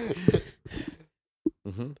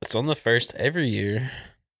 Mhm. It's on the 1st every year.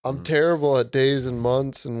 I'm terrible at days and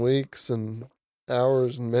months and weeks and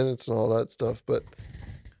hours and minutes and all that stuff, but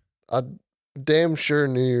I'm damn sure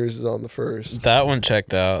New Year's is on the 1st. That one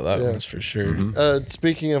checked out. That Yeah. one's for sure. Mhm.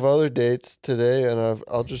 Speaking of other dates today, and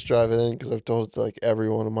I'll just drive it in because I've told it to like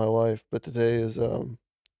everyone in my life. But today is Mhm.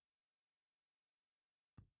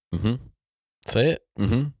 Say it.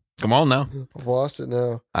 Mhm. Come on now. I've lost it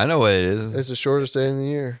now. I know what it is. It's the shortest day in the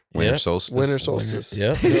year. Winter Yep. solstice. Winter solstice.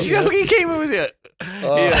 Yep. He came up with it.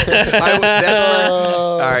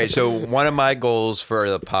 Oh. All right. So one of my goals for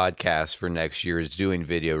the podcast for next year is doing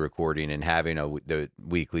video recording and having the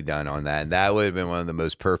weekly done on that. And that would have been one of the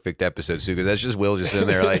most perfect episodes too, because that's just Will just in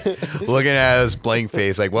there like looking at his blank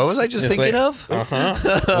face, like, what was I just It's thinking like,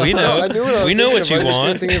 of? We know. I knew what I was We know what thinking you of. I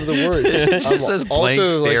want. just couldn't think of the words. It's just I'm this blank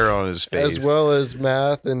also, stare on his face. as well as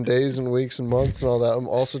math and days and weeks and months and all that. I'm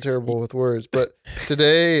also terrible with words. But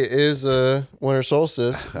today is winter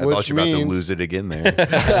solstice, I which thought you were about to means lose it again there.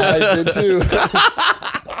 I did too.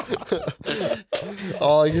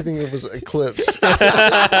 All I could think of was eclipse.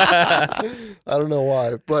 I don't know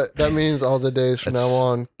why, but that means all the days from now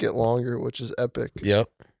on get longer, which is epic. Yep.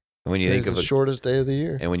 When you It think is of the shortest day of the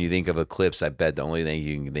year. and when you think of Eclipse, I bet the only thing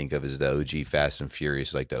you can think of is the OG Fast and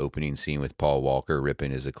Furious, like the opening scene with Paul Walker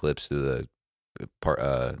ripping his Eclipse through the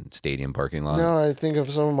stadium parking lot. No, I think of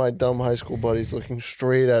some of my dumb high school buddies looking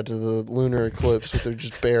straight out to the lunar eclipse with their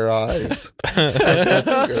just bare eyes.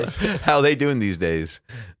 How are they doing these days?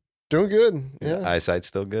 Doing good. Yeah. Eyesight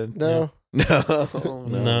still good? No, No.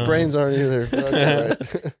 No. brains aren't either. But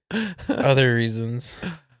that's all right. Other reasons.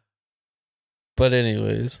 But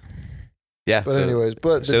anyways. Yeah. But anyways,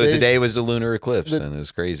 but so days, today was the lunar eclipse, the- and it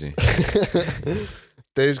was crazy.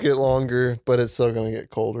 days get longer, but it's still gonna get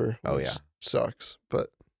colder. Oh, which yeah. sucks. But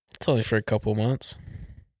It's only for a couple months.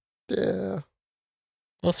 yeah,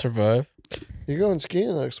 We'll survive. you're going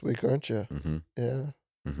skiing next week, aren't you? Mm-hmm. Yeah,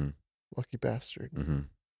 Mm-hmm. lucky bastard. Mm-hmm.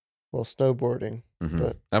 Well, snowboarding. Mm-hmm.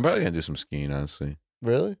 But- I'm probably gonna do some skiing, honestly.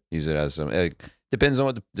 Really? Use it as some. Depends on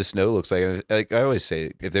what the snow looks like. Like I always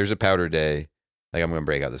say, if there's a powder day, like I'm gonna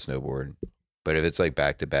break out the snowboard. But if it's like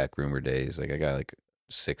back to back rumor days, like I got like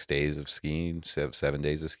 6 days of skiing, 7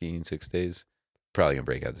 days of skiing, 6 days, probably gonna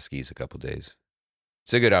break out the skis a couple days.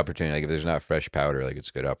 It's a good opportunity. Like if there's not fresh powder, like it's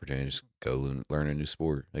a good opportunity to just go learn a new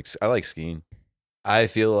sport. Like I like skiing. I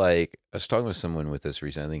feel like I was talking with someone with this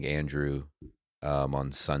recently. I think Andrew,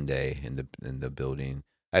 on Sunday in the building.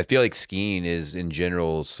 I feel like skiing is in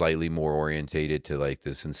general slightly more orientated to like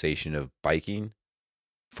the sensation of biking,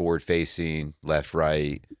 forward facing, left,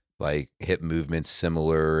 right, like hip movements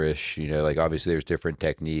similar-ish, like obviously there's different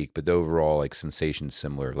technique, but the overall like sensation's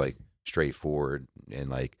similar, like straightforward and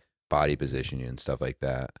like body positioning and stuff like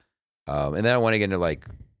that. And then I want to get into like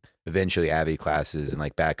eventually Avi classes and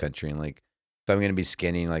like backcountry, and like if I'm going to be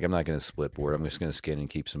skinning, like I'm not going to split board. I'm just going to skin and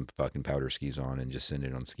keep some fucking powder skis on and just send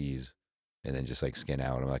it on skis and then just like skin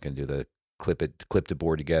out. I'm not going to do the clip the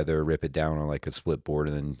board together, rip it down on like a split board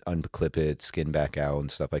and then unclip it, skin back out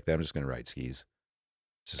and stuff like that. I'm just going to ride skis.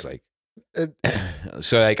 It's just like,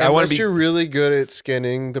 so like I want to be. Unless you're really good at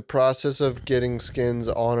skinning, the process of getting skins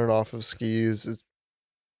on and off of skis is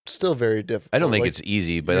still very difficult. I don't think Like, it's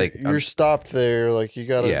easy, but like you're stopped there. Like you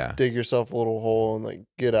gotta Yeah. dig yourself a little hole and like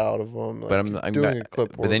get out of them. Like, but I'm doing not, a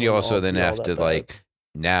clipboard. but then you wouldn't also all then be all have that to bad. like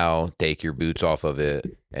now take your boots off of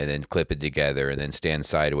it and then clip it together and then stand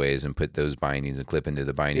sideways and put those bindings and clip into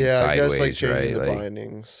the bindings yeah, I sideways, guess like changing right? the Like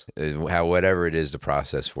bindings. how whatever it is, the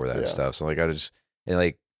process for that Yeah. stuff. So like I just and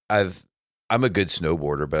like I'm a good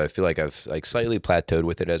snowboarder, but I feel like I've like slightly plateaued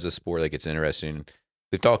with it as a sport. Like it's interesting.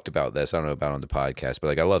 We've talked about this. I don't know about on the podcast, but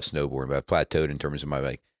like I love snowboarding, but I've plateaued in terms of my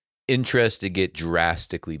like interest to get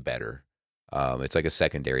drastically better. It's like a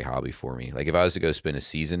secondary hobby for me. Like if I was to go spend a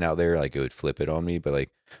season out there, like it would flip it on me. But like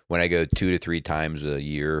when I go 2 to 3 times a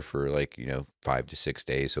year for like, 5 to 6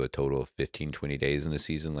 days, so a total of 15, 20 days in a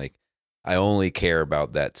season, like I only care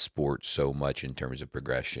about that sport so much in terms of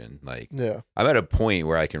progression. Like Yeah. I'm at a point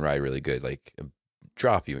where I can ride really good. Like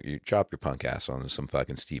drop your punk ass on some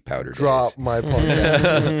fucking steep powder Drop days. my punk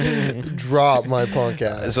ass. Drop my punk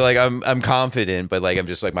ass. So like I'm confident, but like I'm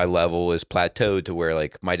just like my level is plateaued to where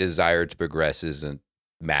like my desire to progress isn't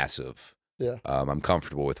massive. Yeah. I'm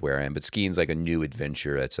comfortable with where I am, but skiing's like a new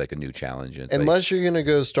adventure. That's like a new challenge. And it's like, Unless you're gonna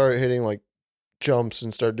go start hitting like jumps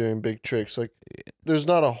and start doing big tricks, like there's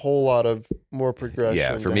not a whole lot of more progression.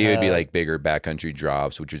 yeah, for to me it would be have. like bigger backcountry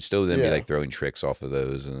drops, which would still then be Yeah. like throwing tricks off of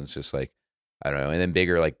those, and it's just like I don't know, and then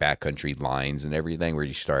bigger like backcountry lines and everything where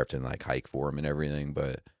you start to like hike for them and everything.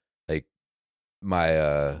 But like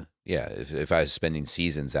my if I was spending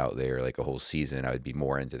seasons out there, like a whole season, I would be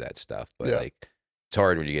more into that stuff. But Yeah. like it's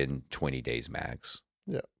hard when you get in 20 days max.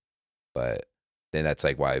 Yeah. But then that's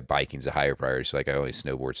like why biking's a higher priority. So like I always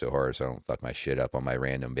snowboard so hard so I don't fuck my shit up on my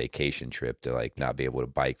random vacation trip to like not be able to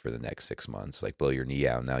bike for the next 6 months, like blow your knee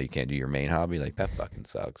out. Now you can't do your main hobby. Like that fucking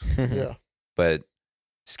sucks. Yeah. But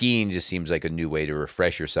skiing just seems like a new way to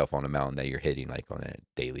refresh yourself on a mountain that you're hitting like on a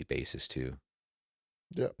daily basis too.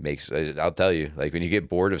 Yeah. I'll tell you, like when you get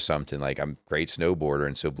bored of something, like I'm a great snowboarder,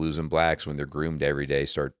 and so blues and blacks, when they're groomed every day,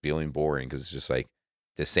 start feeling boring because it's just like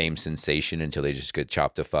the same sensation until they just get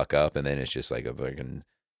chopped the fuck up, and then it's just like a fucking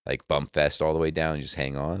like bump fest all the way down. You just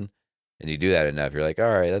hang on, and you do that enough, you're like,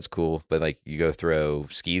 all right, that's cool. But like you go throw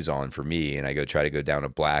skis on for me, and I go try to go down a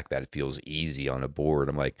black that feels easy on a board.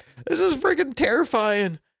 I'm like, this is freaking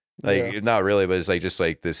terrifying. Like Yeah. not really, but it's like just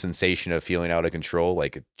like the sensation of feeling out of control.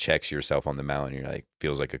 Like it checks yourself on the mountain. You're like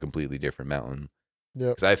feels like a completely different mountain. Yep.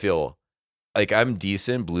 Because I feel like I'm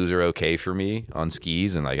decent. Blues are okay for me on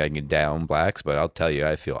skis, and like I can get down blacks. But I'll tell you,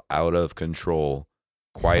 I feel out of control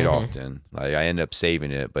quite often. Like I end up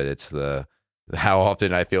saving it, but it's the how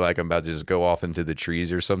often I feel like I'm about to just go off into the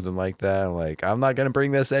trees or something like that. I'm like, I'm not gonna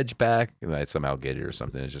bring this edge back, and I somehow get it or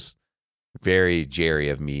something. It's just very Jerry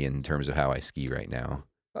of me in terms of how I ski right now.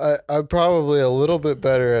 I'm probably a little bit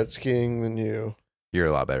better at skiing than you, You're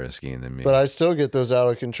a lot better at skiing than me. but I still get those out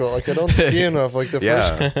of control. Like I don't ski enough. Like the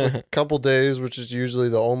Yeah. first couple days, which is usually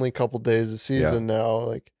the only couple days of season now,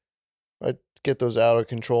 like I get those out of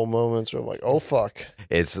control moments where I'm like, oh fuck.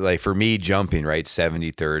 It's like for me jumping, right?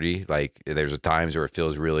 70-30. Like there's times where it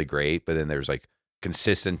feels really great, but then there's like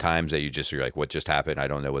consistent times that you're like, what just happened? I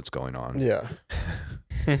don't know what's going on. Yeah.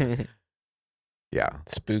 Yeah.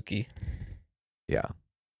 Spooky. Yeah.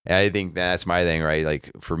 And I think that's my thing, right? Like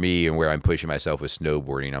for me and where I'm pushing myself with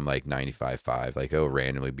snowboarding, I'm like 95.5. Like it'll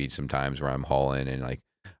randomly be some times where I'm hauling and like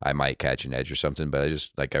I might catch an edge or something, but I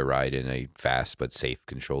just like I ride in a fast but safe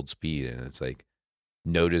controlled speed, and it's like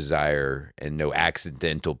no desire and no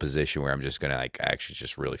accidental position where I'm just gonna like actually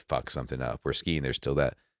just really fuck something up. Where skiing, there's still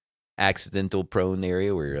that accidental prone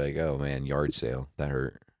area where you're like, oh man, yard sale, that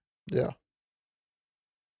hurt. Yeah.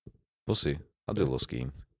 We'll see. I'll do a little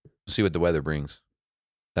skiing. We'll see what the weather brings.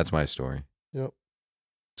 That's my story. Yep.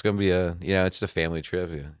 It's gonna be it's the family trip.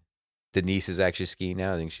 Yeah. Denise is actually skiing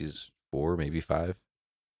now. I think she's 4, maybe 5.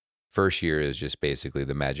 First year is just basically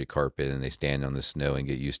the magic carpet, and they stand on the snow and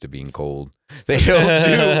get used to being cold. They don't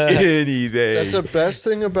do anything. That's the best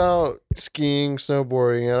thing about skiing,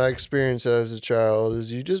 snowboarding, and I experienced that as a child,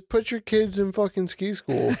 is you just put your kids in fucking ski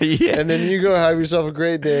school. Yeah. And then you go have yourself a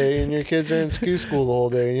great day, and your kids are in ski school the whole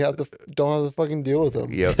day, and you don't have to fucking deal with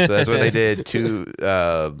them. Yep. So that's what they did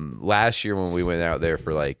last year when we went out there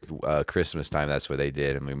for like Christmas time. That's what they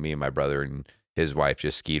did. I mean, me and my brother and his wife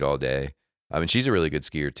just skied all day. I mean, she's a really good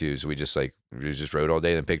skier too. So we just rode all day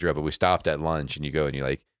and then picked her up. But we stopped at lunch, and you go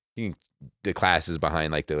and the classes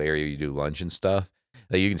behind like the area you do lunch and stuff.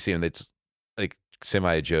 Like you can see them. It's like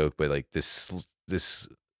semi a joke, but like this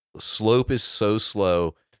slope is so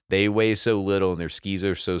slow. They weigh so little, and their skis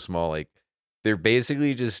are so small. Like they're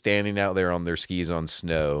basically just standing out there on their skis on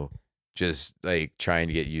snow, just like trying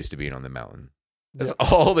to get used to being on the mountain. That's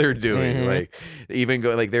all they're doing. Mhm. Like even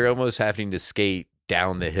going, like they're almost having to skate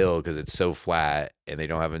down the hill because it's so flat and they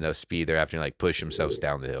don't have enough speed. They're having to like push themselves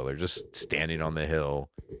down the hill. They're just standing on the hill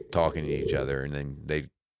talking to each other, and then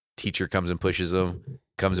teacher comes and pushes the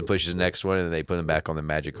next one, and then they put them back on the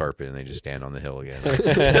magic carpet, and they just stand on the hill again.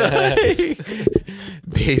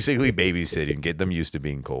 Basically babysitting, get them used to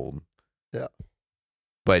being cold. Yeah.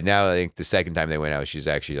 But now I think the second time they went out, she's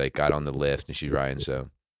actually like got on the lift and she's riding. So,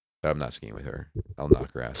 but I'm not skiing with her. I'll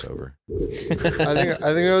knock her ass over. I think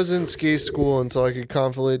I was in ski school until I could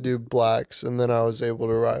confidently do blacks, and then I was able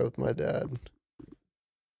to ride with my dad.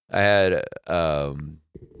 I had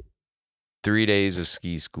 3 days of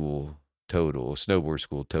ski school total, snowboard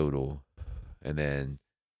school total, and then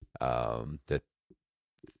the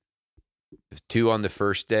 2 on the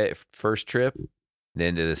first trip.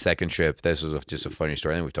 Then to the second trip, this was just a funny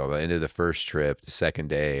story. I think we talked about it. Into the first trip, the second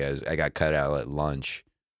day, I got cut out at lunch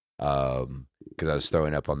because I was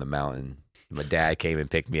throwing up on the mountain. My dad came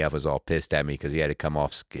and picked me up, was all pissed at me because he had to come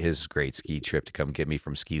off his great ski trip to come get me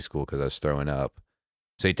from ski school because I was throwing up.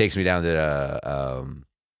 So he takes me down to the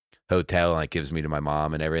hotel and like gives me to my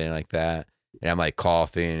mom and everything like that. And I'm like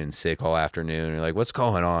coughing and sick all afternoon. And like, what's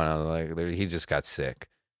going on? I was like, he just got sick.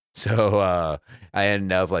 So I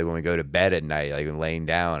ended up like when we go to bed at night, like laying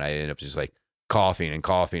down, I ended up just like coughing and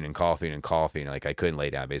coughing and coughing and coughing. Like I couldn't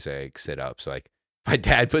lay down, basically I like, sit up. So like my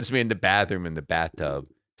dad puts me in the bathroom in the bathtub,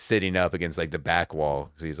 sitting up against like the back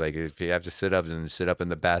wall. So he's like, if you have to sit up, then sit up in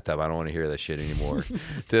the bathtub. I don't want to hear that shit anymore.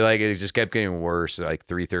 So like it just kept getting worse. So, like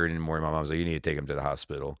 3:30 in the morning, my mom was like, you need to take him to the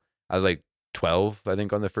hospital. I was like 12, I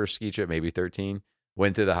think, on the first ski trip, maybe 13.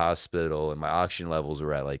 Went to the hospital and my oxygen levels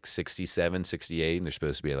were at like 67, 68, and they're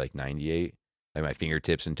supposed to be at like 98. Like my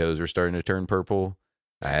fingertips and toes were starting to turn purple.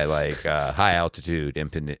 I had like high altitude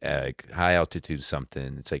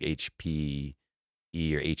something. It's like HPE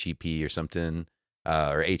or HEP or something,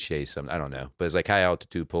 or HA something. I don't know, but it's like high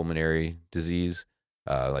altitude pulmonary disease.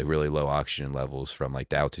 like really low oxygen levels from like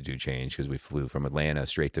the altitude change because we flew from Atlanta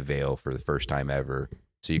straight to Vail for the first time ever.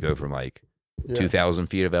 So you go from like 2,000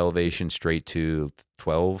 feet of elevation straight to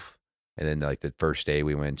 12. And then like the first day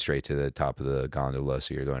we went straight to the top of the gondola.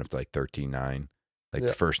 So you're going up to like 13.9, like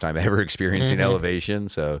the first time ever experiencing elevation.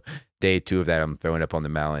 So day 2 of that, I'm throwing up on the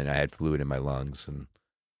mountain. I had fluid in my lungs and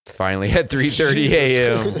finally at 3:30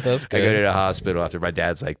 a.m. That's good. I go to the hospital after my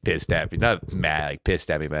dad's like pissed at me, not mad, like pissed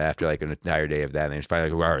at me, but after like an entire day of that, and then he's finally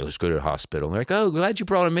like, all right, let's go to the hospital. And they're like, oh, glad you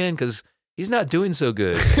brought him in because he's not doing so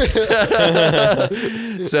good.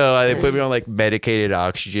 So they put me on like medicated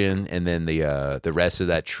oxygen, and then the rest of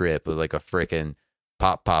that trip was like a freaking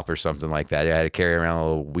pop or something like that. I had to carry around a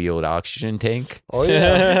little wheeled oxygen tank. Oh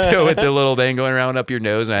yeah. With the little thing going around up your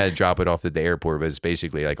nose, and I had to drop it off at the airport, but it's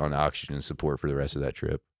basically like on oxygen support for the rest of that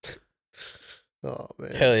trip. Oh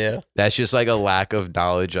man. Hell yeah. That's just like a lack of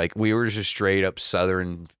knowledge. Like we were just straight up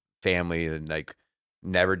Southern family and like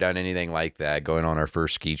never done anything like that. Going on our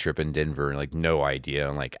first ski trip in Denver and like no idea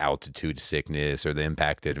on like altitude sickness or the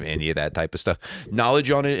impact of any of that type of stuff. Knowledge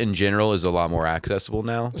on it in general is a lot more accessible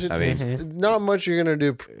now. I mean, not much you're gonna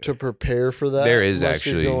do to prepare for that. There is unless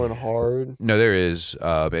actually you're going hard. no, there is.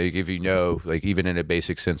 If you know, like even in a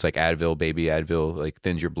basic sense, like Advil, baby Advil, like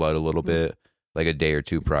thins your blood a little bit, like a day or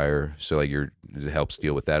two prior. So like it helps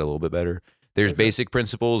deal with that a little bit better. There's basic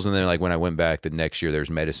principles, and then like when I went back the next year, there's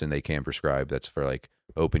medicine they can prescribe that's for like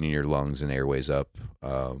opening your lungs and airways up.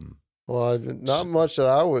 Well, not much that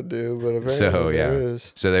I would do, but apparently there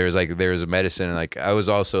is. So there was a medicine, and like I was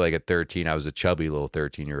also like at 13, I was a chubby little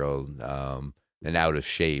 13-year-old, and out of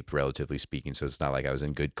shape, relatively speaking. So it's not like I was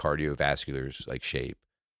in good cardiovascular like shape,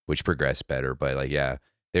 which progressed better. But like, yeah,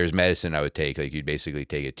 there's medicine I would take. Like you'd basically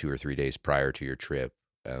take it 2 or 3 days prior to your trip,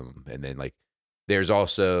 and then like there's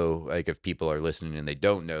also like if people are listening and they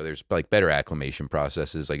don't know, there's like better acclimation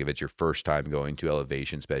processes. Like if it's your first time going to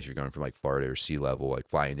elevation, especially if you're going from like Florida or sea level, like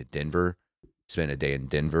flying to Denver, spend a day in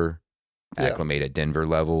Denver, acclimate at Denver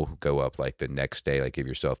level, go up like the next day, like give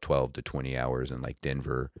yourself 12 to 20 hours in like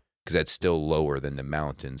Denver, because that's still lower than the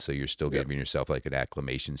mountains. So you're still giving yourself like an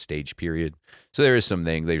acclimation stage period. So there is some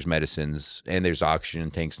things, there's medicines and there's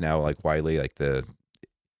oxygen tanks now, like widely, like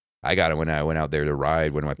I got it when I went out there to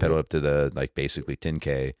ride, when I pedaled up to the like basically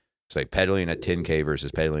 10K. It's like pedaling at 10K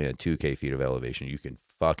versus pedaling at 2K feet of elevation. You can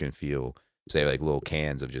fucking feel, say like little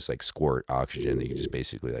cans of just like squirt oxygen that you can just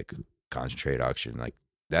basically like concentrate oxygen. Like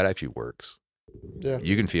that actually works. Yeah.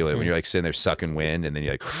 You can feel it when you're like sitting there sucking wind and then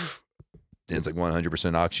you're like, and it's like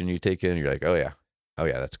 100% oxygen you take in. You're like, oh yeah,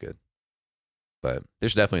 that's good. But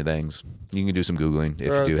there's definitely things you can do some Googling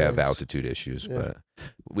if you do have altitude issues. Yeah. But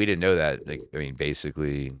we didn't know that. Like, I mean,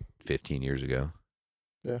 basically 15 years ago.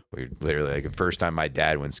 Yeah. We literally, like, the first time my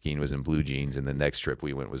dad went skiing was in blue jeans, and the next trip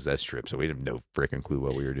we went was this trip. So we didn't have no freaking clue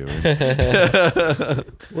what we were doing.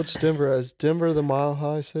 What's Denver? Is Denver the Mile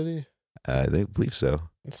High City? They believe so.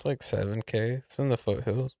 It's like 7K. It's in the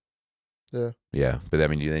foothills. Yeah. Yeah. But I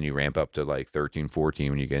mean, then you ramp up to like 13,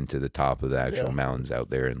 14 when you get into the top of the actual mountains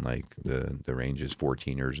out there, and like the ranges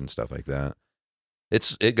 14ers and stuff like that.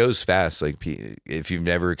 It goes fast. Like if you've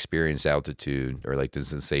never experienced altitude or like the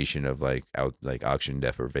sensation of like oxygen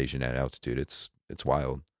deprivation at altitude, it's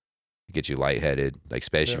wild. It gets you lightheaded, like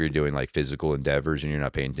especially if you're doing like physical endeavors and you're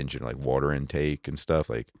not paying attention to like water intake and stuff.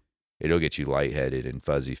 Like it'll get you lightheaded and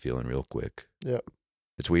fuzzy feeling real quick. Yep.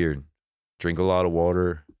 It's weird. Drink a lot of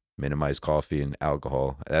water. Minimize coffee and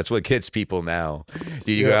alcohol. That's what gets people now.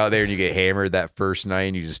 Dude, you go out there and you get hammered that first night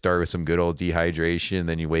and you just start with some good old dehydration.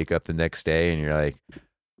 Then you wake up the next day and you're like,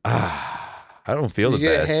 I don't feel the best. You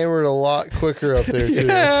get hammered a lot quicker up there too.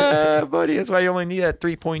 Yeah, buddy. That's why you only need that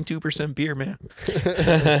 3.2% beer, man.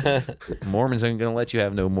 Mormons aren't going to let you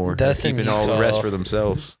have no more. They're keeping all the rest for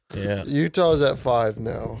themselves. Yeah. Utah's at 5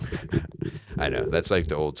 now. I know. That's like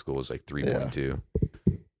the old school is like 3.2.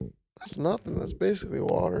 That's nothing. That's basically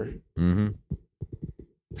water. Mm-hmm.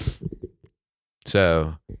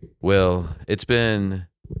 So, Will, it's been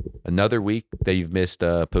another week that you've missed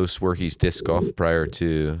post-workies disc golf prior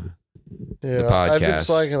to the podcast. I've been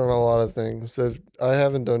slacking on a lot of things. I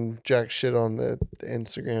haven't done jack shit on the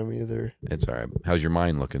Instagram either. It's all right. How's your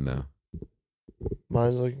mind looking, though?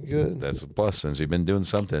 Mine's looking good. That's a plus. Since you've been doing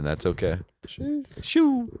something, that's okay.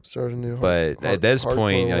 Shoo. Started a new But at this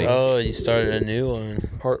point, like, you started a new one.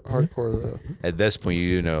 Hardcore, though. At this point,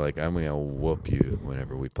 you know, like, I'm going to whoop you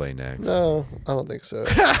whenever we play next. No, I don't think so.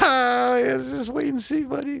 Just wait and see,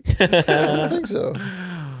 buddy. I don't think so.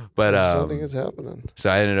 But I don't think it's happening. So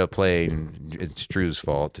I ended up playing, it's Drew's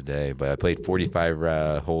fault today, but I played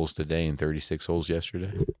 45 holes today and 36 holes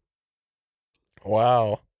yesterday.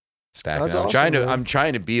 Wow. Stacking. That's awesome, I'm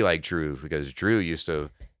trying to be like Drew, because Drew used to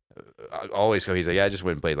I always go. He's like, yeah, I just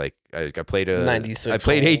went and played like I played 96 I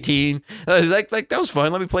played holes. 18. I was like that was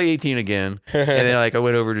fun. Let me play 18 again. And then like I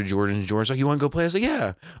went over to Jordan. And Jordan's like, you want to go play? I was like,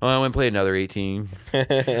 yeah. Oh, I went and played another 18. I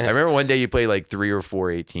remember one day you played like 3 or 4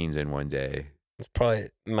 18s in one day. It's probably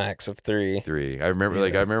max of 3. 3. I remember I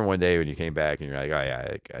remember one day when you came back and you're like, oh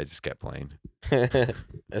yeah, I just kept playing.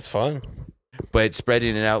 It's fun. But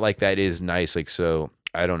spreading it out like that is nice. Like, so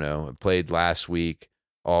I don't know. I played last week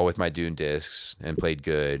all with my Dune discs and played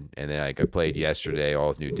good. And then like I played yesterday all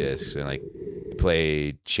with new discs and like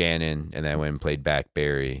played Shannon and then I went and played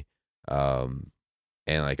Backberry.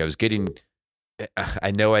 And like I was getting,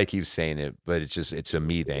 I know I keep saying it, but it's a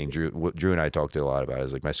me thing. Drew and I talked a lot about it.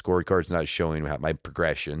 It's like my scorecard's not showing my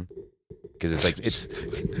progression. Because it's like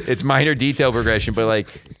it's minor detail progression, but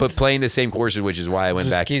playing the same courses, which is why I went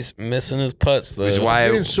just back. Keeps missing his putts though. Which is why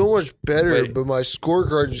Getting so much better, but- but my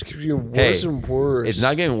scorecard just keeps getting worse and worse. It's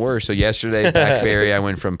not getting worse. So yesterday, Blackberry, I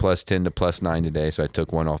went from +10 to +9 today. So I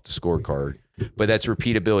took one off the scorecard. But that's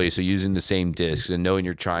repeatability. So using the same discs and knowing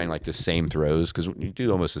you're trying like the same throws, because you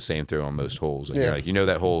do almost the same throw on most holes. And you're Yeah. like, you know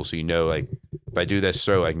that hole, so you know like if I do this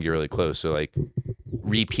throw, I can get really close. So like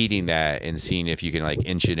repeating that and seeing if you can like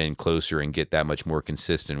inch it in closer and get that much more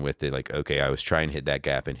consistent with it. Like, okay, I was trying to hit that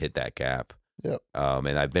gap and hit that gap. Yep.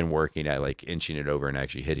 And I've been working at like inching it over and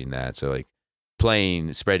actually hitting that. So like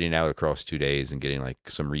spreading out across 2 days and getting like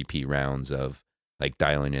some repeat rounds of like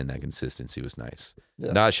dialing in that consistency was nice.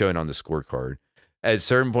 Yeah. Not showing on the scorecard. At a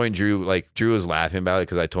certain point, Drew was laughing about it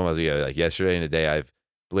because I told him, I was like yesterday and today I've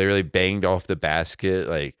literally banged off the basket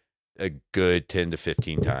like a good 10 to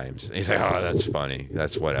 15 times. And he's like, oh, that's funny.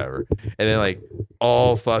 That's whatever. And then like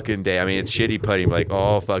all fucking day, I mean, it's shitty putting, but like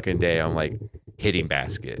all fucking day, I'm like hitting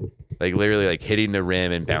basket. Like literally like hitting the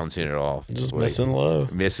rim and bouncing it off. Just like, missing low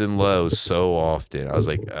low. so often. I was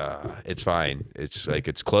like, it's fine. It's like,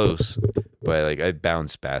 it's close. But like I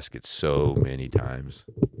bounced baskets so many times.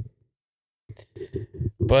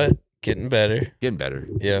 But getting better. Getting better.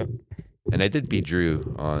 Yeah. And I did beat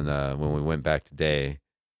Drew on when we went back today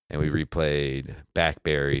and we replayed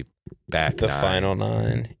Backberry back The 9, final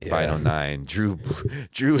 9. Yeah. Final 9. Drew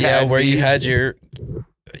Yeah, had where me- you had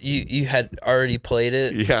you had already played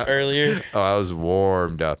it Yeah. earlier. Oh, I was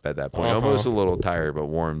warmed up at that point. Uh-huh. Almost a little tired, but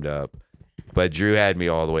warmed up. But Drew had me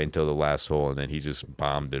all the way until the last hole, and then he just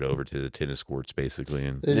bombed it over to the tennis courts, basically.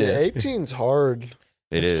 And Yeah. 18's hard.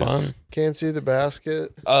 it It's is fun. Can't see the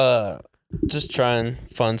basket. Just trying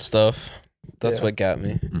fun stuff. That's Yeah. what got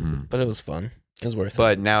me. Mhm. But it was fun. It was worth it.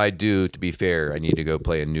 But now I do, to be fair, I need to go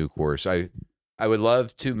play a new course. I would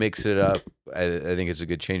love to mix it up. I think it's a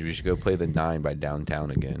good change. We should go play the 9 by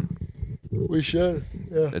downtown again. We should.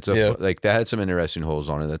 Yeah. It's Yeah. like that had some interesting holes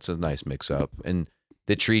on it. That's a nice mix up. And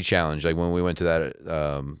the tree challenge, like when we went to that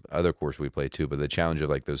other course we played too, but the challenge of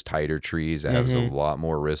like those tighter trees that has a lot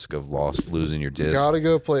more risk of losing your You disc. gotta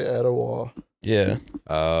go play Etowah. yeah.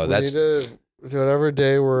 We That's need to, whatever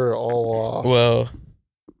day we're all off. Well,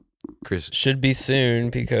 Chris, should be soon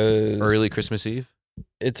because early Christmas Eve.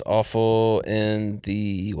 it's awful in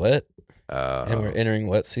the wet, and we're entering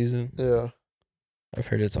wet season. Yeah. I've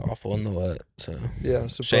heard it's awful in the wet. So Yeah.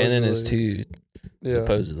 Shannon is supposedly. too, Yeah.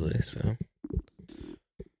 supposedly. So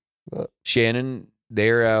Shannon,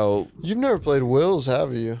 they're out. You've never played Will's,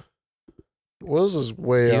 have you? Will's is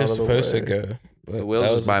way he out was of the way. supposed to go. But Will's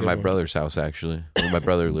that is was a by good my one. brother's house, actually. My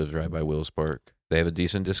brother lives right by Will's Park. They have a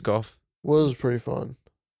decent disc golf. Will's is pretty fun.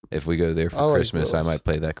 If we go there for I like Christmas, I Will's. might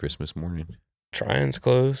play that Christmas morning. Trying's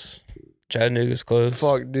close. Chattanooga's close.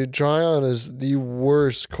 Fuck, dude, Tryon is the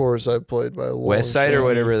worst course I've played by a long West Side or shot.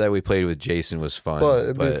 whatever that we played with Jason was fun. But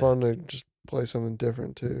it'd be fun to just play something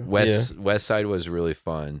different too. West Side was really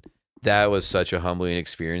fun. That was such a humbling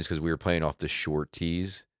experience because we were playing off the short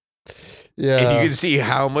tees. Yeah. And you can see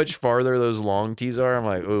how much farther those long tees are. I'm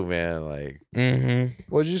like, oh man, like Mm-hmm.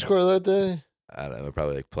 What'd you score that day? I don't know,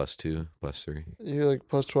 probably like +2, +3. You like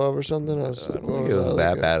plus 12 or something? I don't think it was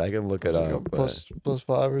that bad. I can look it up. But plus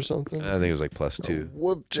 5 or something? I think it was like +2.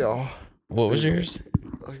 Whooped y'all. What was yours?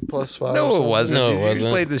 Like plus 5 or No, it something? wasn't. No, it dude. You wasn't.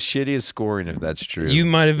 played the shittiest scoring if that's true. You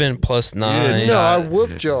might have been +9. No, I not.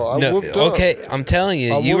 whooped y'all. I No, whooped up. okay, I'm telling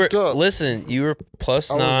you, I you were whooped up. listen. You were I was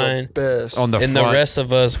 +9, the best. On the and the front, rest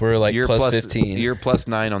of us were like you're +15. You're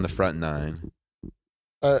 +9 on the front 9.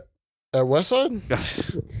 At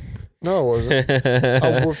Westside? No, it wasn't.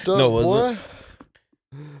 I whooped up, No, it wasn't.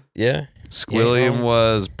 boy. Yeah, Squilliam Yeah.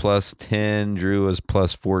 was +10. Drew was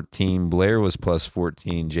 +14. Blair was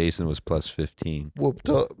 +14. Jason was +15. Whooped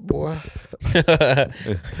up, boy.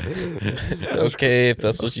 okay, if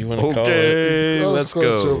that's what you want to call it. Okay, That was let's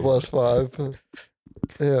close to a go. plus 5.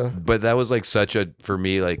 Yeah. But that was like such a, for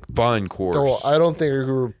me, like fun course. So I don't think I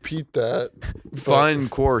could repeat that. but Fun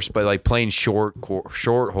course, but like playing short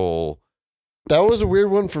hole. That was a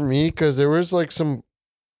weird one for me because there was like some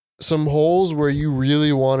holes where you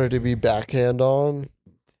really wanted to be backhand on.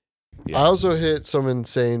 Yeah. I also hit some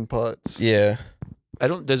insane putts. Yeah.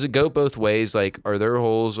 Does it go both ways? Like, are there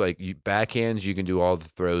holes like backhands you can do all the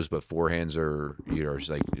throws, but forehands are just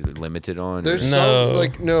like limited on? There's No. some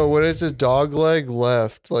like no, when it's a dog leg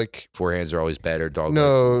left, like Forehands are always better.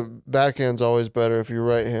 no, backhand's always better if you're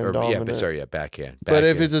right hand dominant. Backhand. But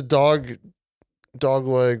if it's a dog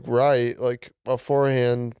leg right, like a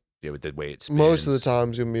forehand, with the way it spins, most of the time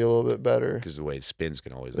is gonna be a little bit better. because the way it spins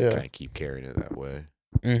can always Yeah. kind of keep carrying it that way.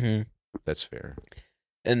 Mm-hmm. That's fair.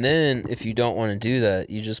 And then if you don't want to do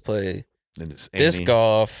that, you just play And it's disc Annie.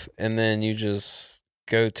 golf, and then you just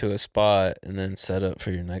go to a spot and then set up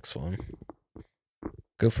for your next one.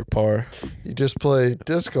 Go for par. You just play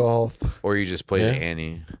disc golf. Or you just play Yeah. the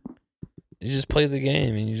Annie. You just play the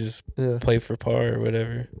game and you just Yeah. play for par or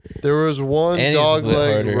whatever. There was one Annie's a dog bit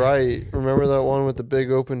leg harder. right. Remember that one with the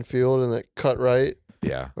big open field and that cut right?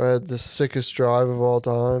 Yeah. I had the sickest drive of all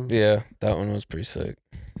time. Yeah, that one was pretty sick.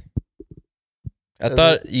 I And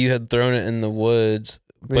thought you had thrown it in the woods,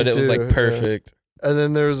 Me but it was too, like yeah. perfect. And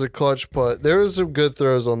then there was a clutch putt. There was some good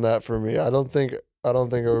throws on that for me. I don't think I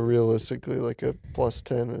realistically like a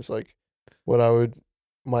 +10 is like what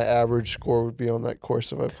my average score would be on that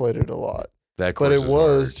course if I played it a lot. That But course it is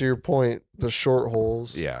was, hard. to your point, the short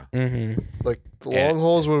holes. Yeah. Mm-hmm. Like the And- long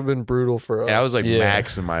holes would have been brutal for us. And I was like Yeah.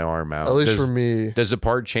 maxing my arm out. at least does, for me. Does the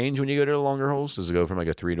par change when you go to the longer holes? Does it go from like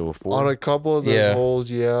a 3 to a 4? On a couple of those Yeah.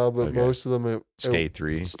 holes, yeah, but Okay. most of them it Stay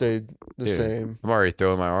 3. stayed the Dude. same. I'm already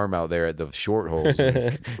throwing my arm out there at the short holes.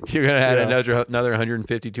 You're gonna add Yeah. another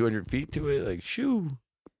 150, 200 feet to it. Like, shoo.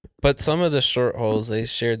 But some of the short holes, they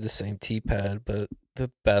shared the same tee pad, but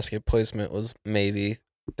the basket placement was maybe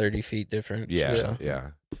 30 feet different.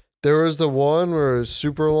 Yeah. There was the one where it was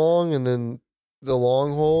super long, and then the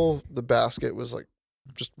long hole, the basket was like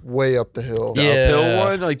just way up the hill. The Yeah. uphill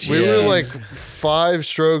one, like We were Jeez. like 5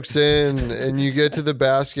 strokes in, and you get to the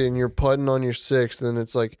basket, and you're putting on your 6th, and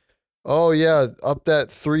it's like, oh yeah, up that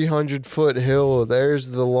 300-foot hill, there's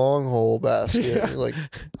the long hole basket. Yeah. You're like,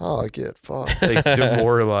 oh, get fucked. like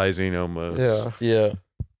demoralizing almost. Yeah. Yeah.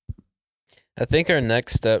 I think our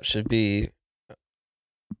next step should be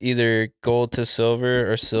either gold to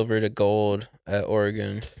silver or silver to gold at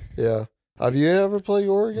Oregon. Yeah. Have you ever played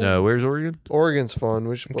Oregon? No, where's Oregon? Oregon's fun.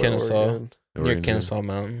 We should play Kennesaw. Oregon. Near Oregon. Kennesaw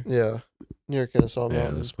Mountain. Yeah. Near Kennesaw Yeah,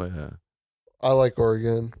 Mountain. let's play that. I like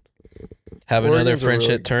Oregon. Have another Oregon's a friendship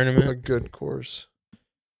really- A tournament. good course.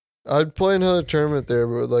 I'd play another tournament there,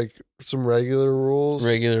 but with like some regular rules.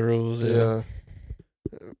 Regular rules. Yeah.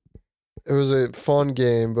 Yeah. It was a fun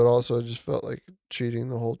game, but also I just felt like cheating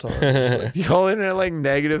the whole time. It's like, Y'all in at like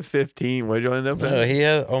negative 15. What'd you end up No, at? he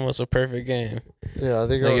had almost a perfect game. yeah, I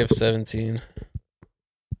think Negative 17.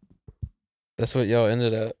 That's what y'all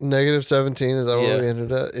ended at. negative 17. Is that Yeah. where we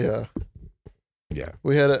ended at? Yeah. Yeah.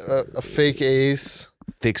 We had a fake ace,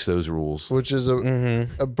 Fix those rules. which is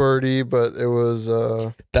Mm-hmm. a birdie, but it was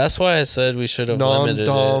That's why I said we should have limited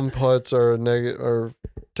non-dom putts are a negative or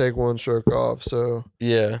take 1 stroke off. So it.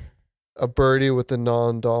 Yeah. a birdie with the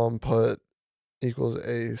non-dom putt equals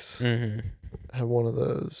ace. Mm-hmm. Had one of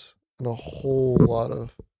those and a whole lot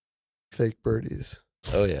of fake birdies.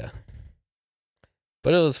 Oh yeah.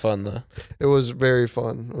 But it was fun though. It was very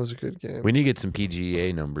fun. It was a good game. We need to get some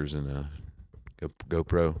PGA numbers and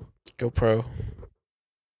GoPro. Go pro.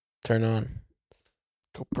 Turn on.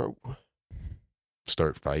 Go pro.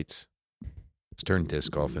 Start fights. Let's turn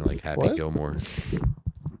disc golf in like Happy What? Gilmore.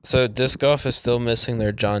 So disc golf is still missing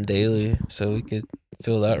their John Daly, so we could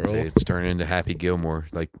fill that Say role. it's turning into Happy Gilmore,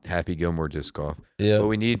 like Happy Gilmore disc golf. Yeah. What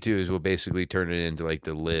we need to is we'll basically turn it into like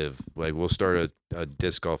the live. Like we'll start a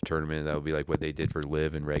disc golf tournament that will be like what they did for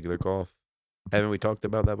live and regular golf. Haven't we talked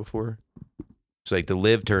about that before? It's like the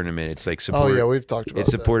live tournament. It's like Oh support. yeah, we've talked about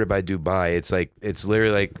It's that. supported by Dubai. It's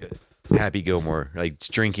literally like Happy Gilmore, like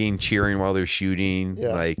drinking, cheering while they're shooting,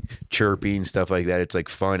 Yeah. like chirping, stuff like that. It's like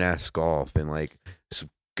fun ass golf, and like some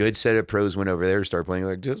good set of pros went over there to start playing,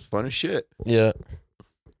 like just fun as shit. Yeah.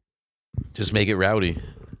 Just make it rowdy.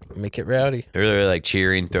 Make it rowdy. They're literally like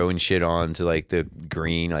cheering, throwing shit on to like the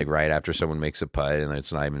green, like right after someone makes a putt, and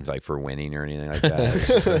it's not even like for winning or anything like that. It's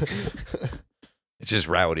just, like, it's just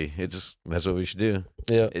rowdy. That's what we should do.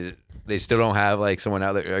 Yeah. They still don't have like someone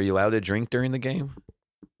out there. Are you allowed to drink during the game?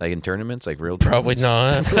 Like in tournaments, like real Probably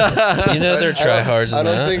tournaments? not. You know they're tryhards I in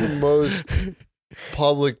don't that. think most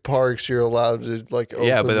public parks you're allowed to like.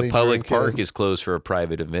 Yeah, but the openly public drink park in. is closed for a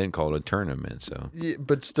private event called a tournament. So Yeah,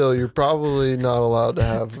 but still, you're probably not allowed to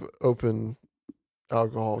have open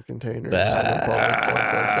alcohol containers in a public park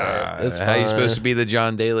like that. It's how are you fine. supposed to be the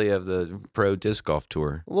John Daly of the pro disc golf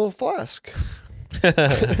tour? A little flask.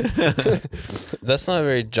 That's not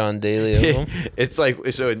very John Daly of him. It's like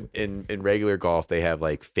so in regular golf they have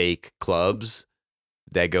like fake clubs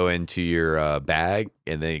that go into your bag,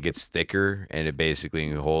 and then it gets thicker, and it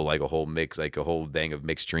basically a whole mix, like a whole thing of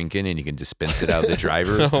mixed drinking, and you can dispense it out the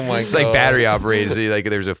driver. Oh my It's god. like battery operated. So like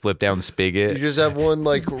there's a flip down You spigot. just have one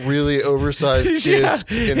like really oversized Yeah.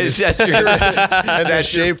 disc in It's the, just your- and the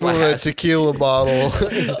that's your shape of a flask. tequila bottle.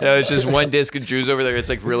 No, it's just one disc, and Drew's over there. It's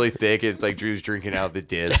like really thick. It's like Drew's drinking out the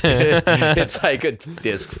disc. It's like a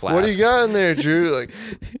disc flask. What do you got in there, Drew? Like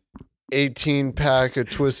 18 pack of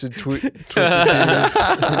twisted teas.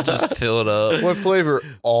 Just fill it up. What flavor?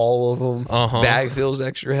 All of them. Uh-huh. Bag feels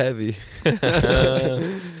extra heavy.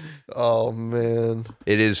 Oh man.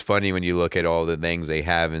 It is funny when you look at all the things they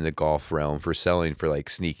have in the golf realm for selling for like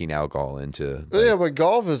sneaking alcohol into. But yeah, but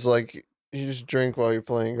golf is like you just drink while you're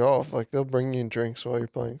playing golf. Like they'll bring you drinks while you're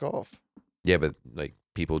playing golf. Yeah, but like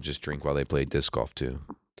people just drink while they play disc golf too.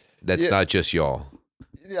 That's Yeah. not just y'all.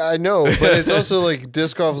 Yeah, I know, but it's also like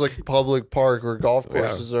disc golf is like public park where golf Yeah.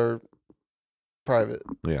 courses are private.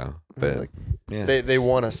 Yeah, but Like yeah, they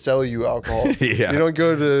want to sell you alcohol. yeah. You don't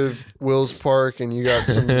go to Will's Park and you got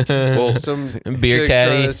some some Beer chick caddy.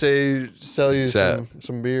 trying to sell you So-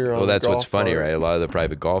 some beer. On Well, that's the what's golf funny, cart. right? A lot of the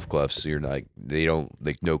private golf clubs, you're like they don't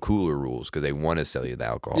like no cooler rules because they want to sell you the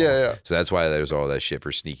alcohol. Yeah, yeah. So that's why there's all that shit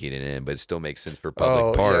for sneaking it in, but it still makes sense for public Oh,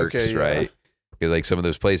 yeah, parks, okay, yeah. right? Because like some of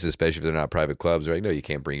those places, especially if they're not private clubs, they're like, no, you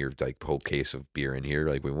can't bring your like whole case of beer in here.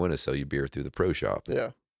 Like we want to sell you beer through the pro shop.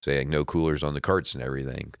 Yeah. So like no coolers on the carts and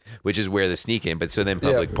everything, which is where the sneak in. But so then Yeah.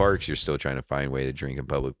 public parks, you're still trying to find a way to drink in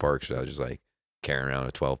public parks without just like carrying around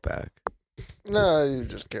a 12 pack. No, you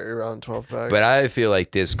just carry around 12 pack. But I feel like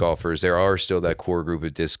disc golfers, there are still that core group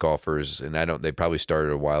of disc golfers, and they probably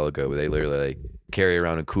started a while ago, but they literally like carry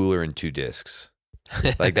around a cooler and 2 discs.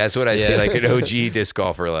 Like that's what I see, Yeah. like an OG disc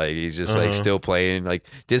golfer, like he's just like still playing. Like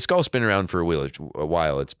disc golf's been around for a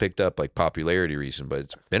while. It's picked up like popularity recent, but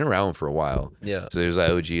it's been around for a while. Yeah. So there's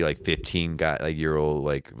that OG like 15 year old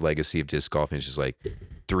like legacy of disc golf, and it's just like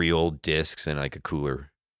 3 old discs and like a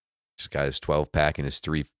cooler. Just got his 12 pack and his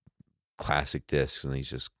 3 classic discs, and he's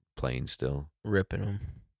just playing still. Ripping them.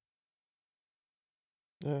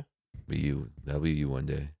 Yeah. That'll be you one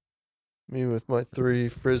day. Me with my 3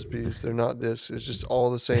 frisbees. They're not discs. It's just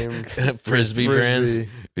all the same Frisbee brand.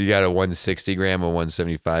 You got a 160 gram, a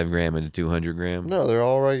 175 gram, and a 200 gram. No, they're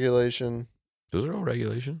all regulation. Those are all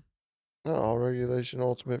regulation. No, all regulation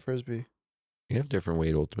ultimate frisbee. You have different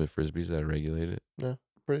weight ultimate frisbees that are regulated.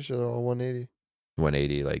 Pretty sure they're all 180.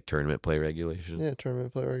 180 like tournament play regulation. Yeah,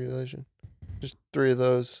 tournament play regulation. Just 3 of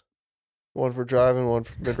those. One for driving, one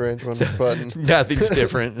for mid range, one for putting. Nothing's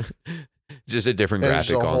different. Just a different And just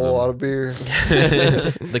graphic a on whole them. lot of beer.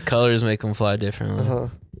 The colors make them fly differently. Uh-huh.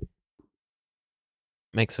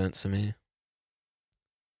 Makes sense to me.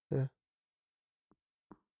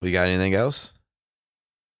 We got anything else?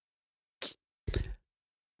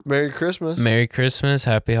 Merry Christmas. Merry Christmas,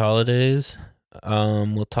 Happy Holidays.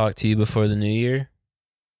 We'll talk to you before the New Year.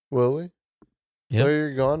 Will we? Yep. Oh,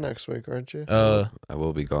 you're gone next week, aren't you? I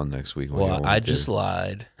will be gone next week. What do you Well, want I me to? just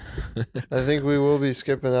lied. I think we will be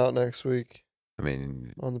skipping out next week I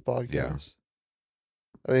mean, on the podcast.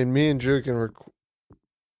 I mean, me and Drew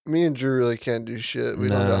really can't do shit. We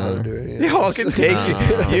don't know how to No. do anything. y'all can take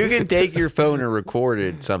No. you can take your phone and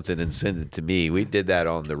record something and send it to me. We did that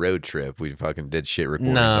on the road trip. We fucking did shit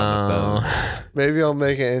recordings on the No. phone. Maybe I'll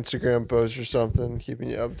make an Instagram post or something, keeping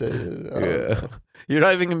you updated. I don't Yeah. know. You're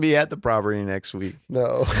not even gonna be at the property next week.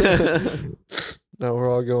 No. No, we're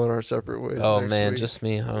all going our separate ways. Oh next man, week. just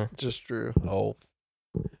me, huh? just Drew.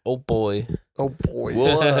 Oh boy. Oh boy.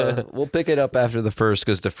 We'll pick it up after the first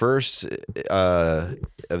because the first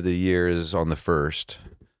of the year is on the 1st.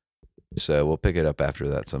 So we'll pick it up after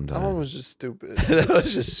that That one sometime. was just stupid. That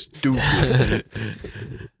was just stupid.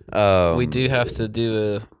 We do have to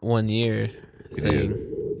do a 1 year We thing. do.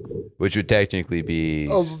 Which would technically be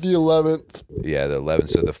Of the 11th. the 11th.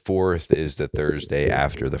 So the 4th is the Thursday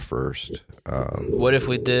after the 1st. What if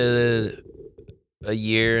we did a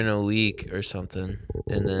year and a week or something,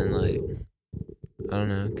 and then like I don't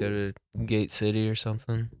know, go to Gate City or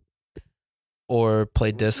something, or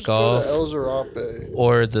play disc Just go to golf, El Zarape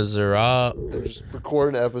or the Zerat. and just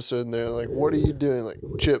record an episode in there. Like, what are you doing? Like,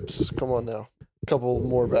 chips. Come on now. Couple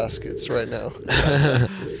more baskets right now. Yeah,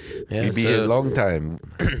 We'd be here a so, long time.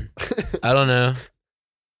 I don't know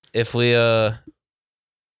if we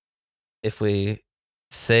if we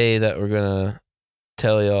say that we're gonna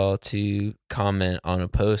tell y'all to comment on a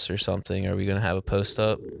post or something, are we gonna have a post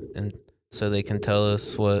up and so they can tell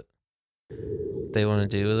us what they want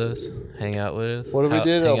to do with us, hang out with us? What if we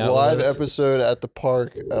did a hang out with live us? episode at the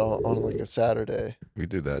park on like a Saturday? We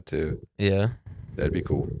do that too. Yeah. That'd be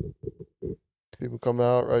cool. People come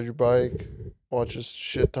out, ride your bike, watch us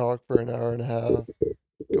shit talk for an hour and a half,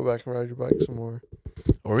 go back and ride your bike some more.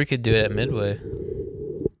 Or we could do it at Midway.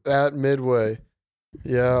 At Midway.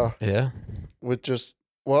 Yeah. Yeah. With just,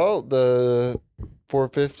 well, the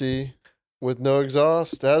 450 with no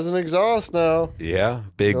exhaust. It has an exhaust now. Yeah,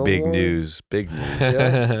 big No big more. news. Big news.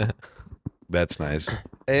 Yeah. That's nice.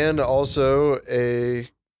 And also a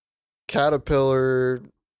Caterpillar,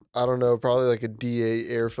 I don't know, probably like a D8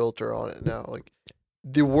 air filter on it now. Like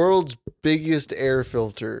the world's biggest air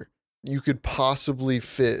filter you could possibly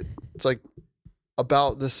fit. It's like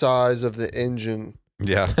about the size of the engine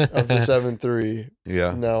Yeah, of the 7.3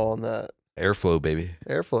 yeah. now on that. Airflow, baby.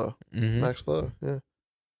 Airflow, Mhm. max flow. Yeah.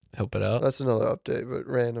 Help it out. That's another update, but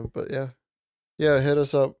random. But yeah. Yeah, hit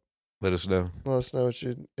us up. Let us know. Let us know what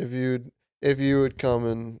if you would come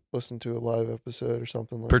and listen to a live episode or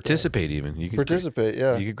something like Participate even. You that. could Participate,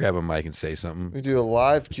 yeah. You could grab a mic and say something. We do a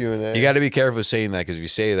live Q&A. You got to be careful saying that because if you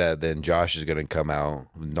say that, then Josh is going to come out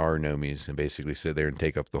with Narnomies and basically sit there and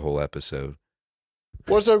take up the whole episode.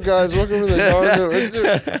 What's up, guys? Welcome to the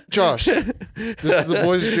Narno. Josh, this is the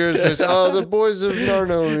Boys of Cheers. The Boys of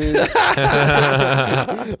Narnomies.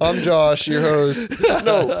 I'm Josh, your host.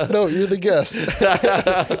 No, you're the guest.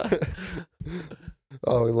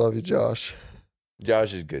 Oh, we love you, Josh.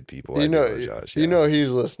 Josh is good people. I You know, do love Josh. you know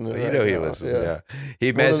he's listening. You right know he now. listens. Yeah.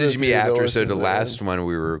 He One of the messaged me few that after. So listen the to last that. one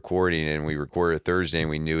we were recording, and we recorded Thursday, and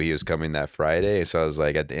we knew he was coming that Friday. So I was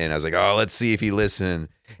like, at the end, I was like, oh, let's see if he listened.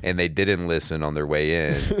 And they didn't listen on their way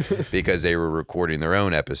in because they were recording their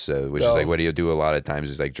own episode, which is like what he'll do a lot of times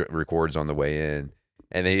is like records on the way in.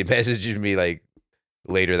 And then he messaged me like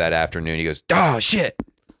later that afternoon. He goes, oh shit,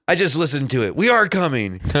 I just listened to it. We are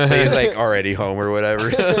coming. But he's like already home or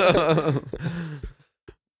whatever.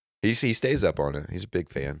 He stays up on it. He's a big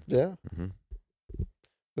fan. Yeah. Mhm.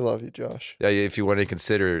 We love you, Josh. Yeah, if you want to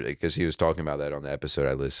consider, because he was talking about that on the episode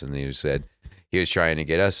I listened, he said he was trying to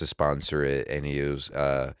get us to sponsor it, and he was,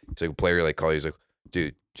 it's like a player like called, he's like,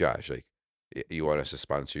 dude, Josh, like, you want us to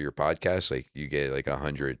sponsor your podcast? Like, you get like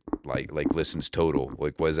 100 like listens total.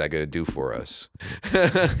 Like, what is that going to do for us?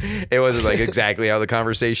 It wasn't like exactly how the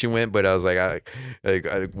conversation went, but I was like,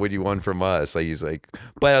 what do you want from us? Like, he's like,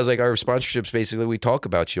 but I was like, our sponsorships basically we talk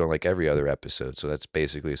about you on like every other episode, so that's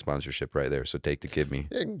basically a sponsorship right there. So take the kid me.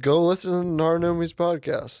 Yeah, go listen to the Narnomies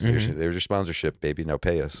podcast. There's your sponsorship, baby. Now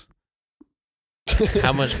pay us.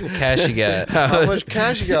 How much cash you got? How much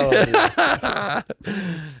cash you got on you?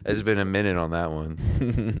 It's been a minute on that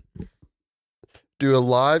one. Do a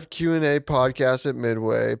live Q&A podcast at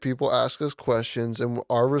Midway. People ask us questions, and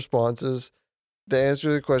our responses, the answer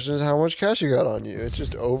to the question is how much cash you got on you. It's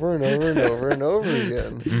just over and over and over and over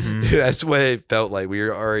again. Mhm. Dude, that's what it felt like. We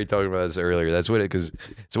were already talking about this earlier. That's what because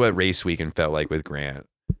it's what race weekend felt like with Grant.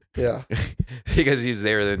 Yeah. Because he was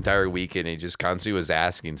there the entire weekend and he just constantly was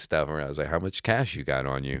asking stuff. And I was like, how much cash you got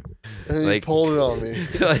on you? And then Like- he pulled it on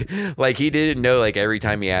me. like he didn't know, like every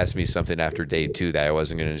time he asked me something after day 2 that I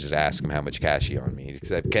wasn't going to just ask him how much cash he on me.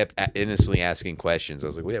 Because I kept innocently asking questions. I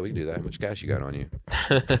was like, well, yeah, we can do that. How much cash you got on you?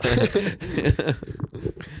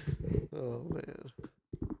 Oh, man.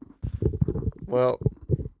 Well,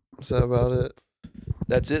 is that about it?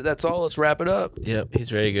 That's it. That's all. Let's wrap it up. Yep,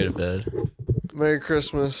 he's ready to go to bed. Merry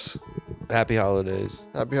Christmas. Happy holidays.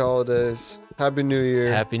 Happy holidays. Happy New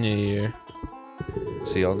Year. Happy New Year.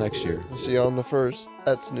 See y'all next year. We'll see you on the 1st.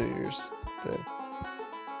 That's New Year's Day.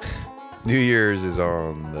 New Year's is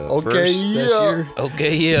on the Okay, first this yeah. year.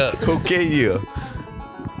 Okay, yeah. Okay, yeah.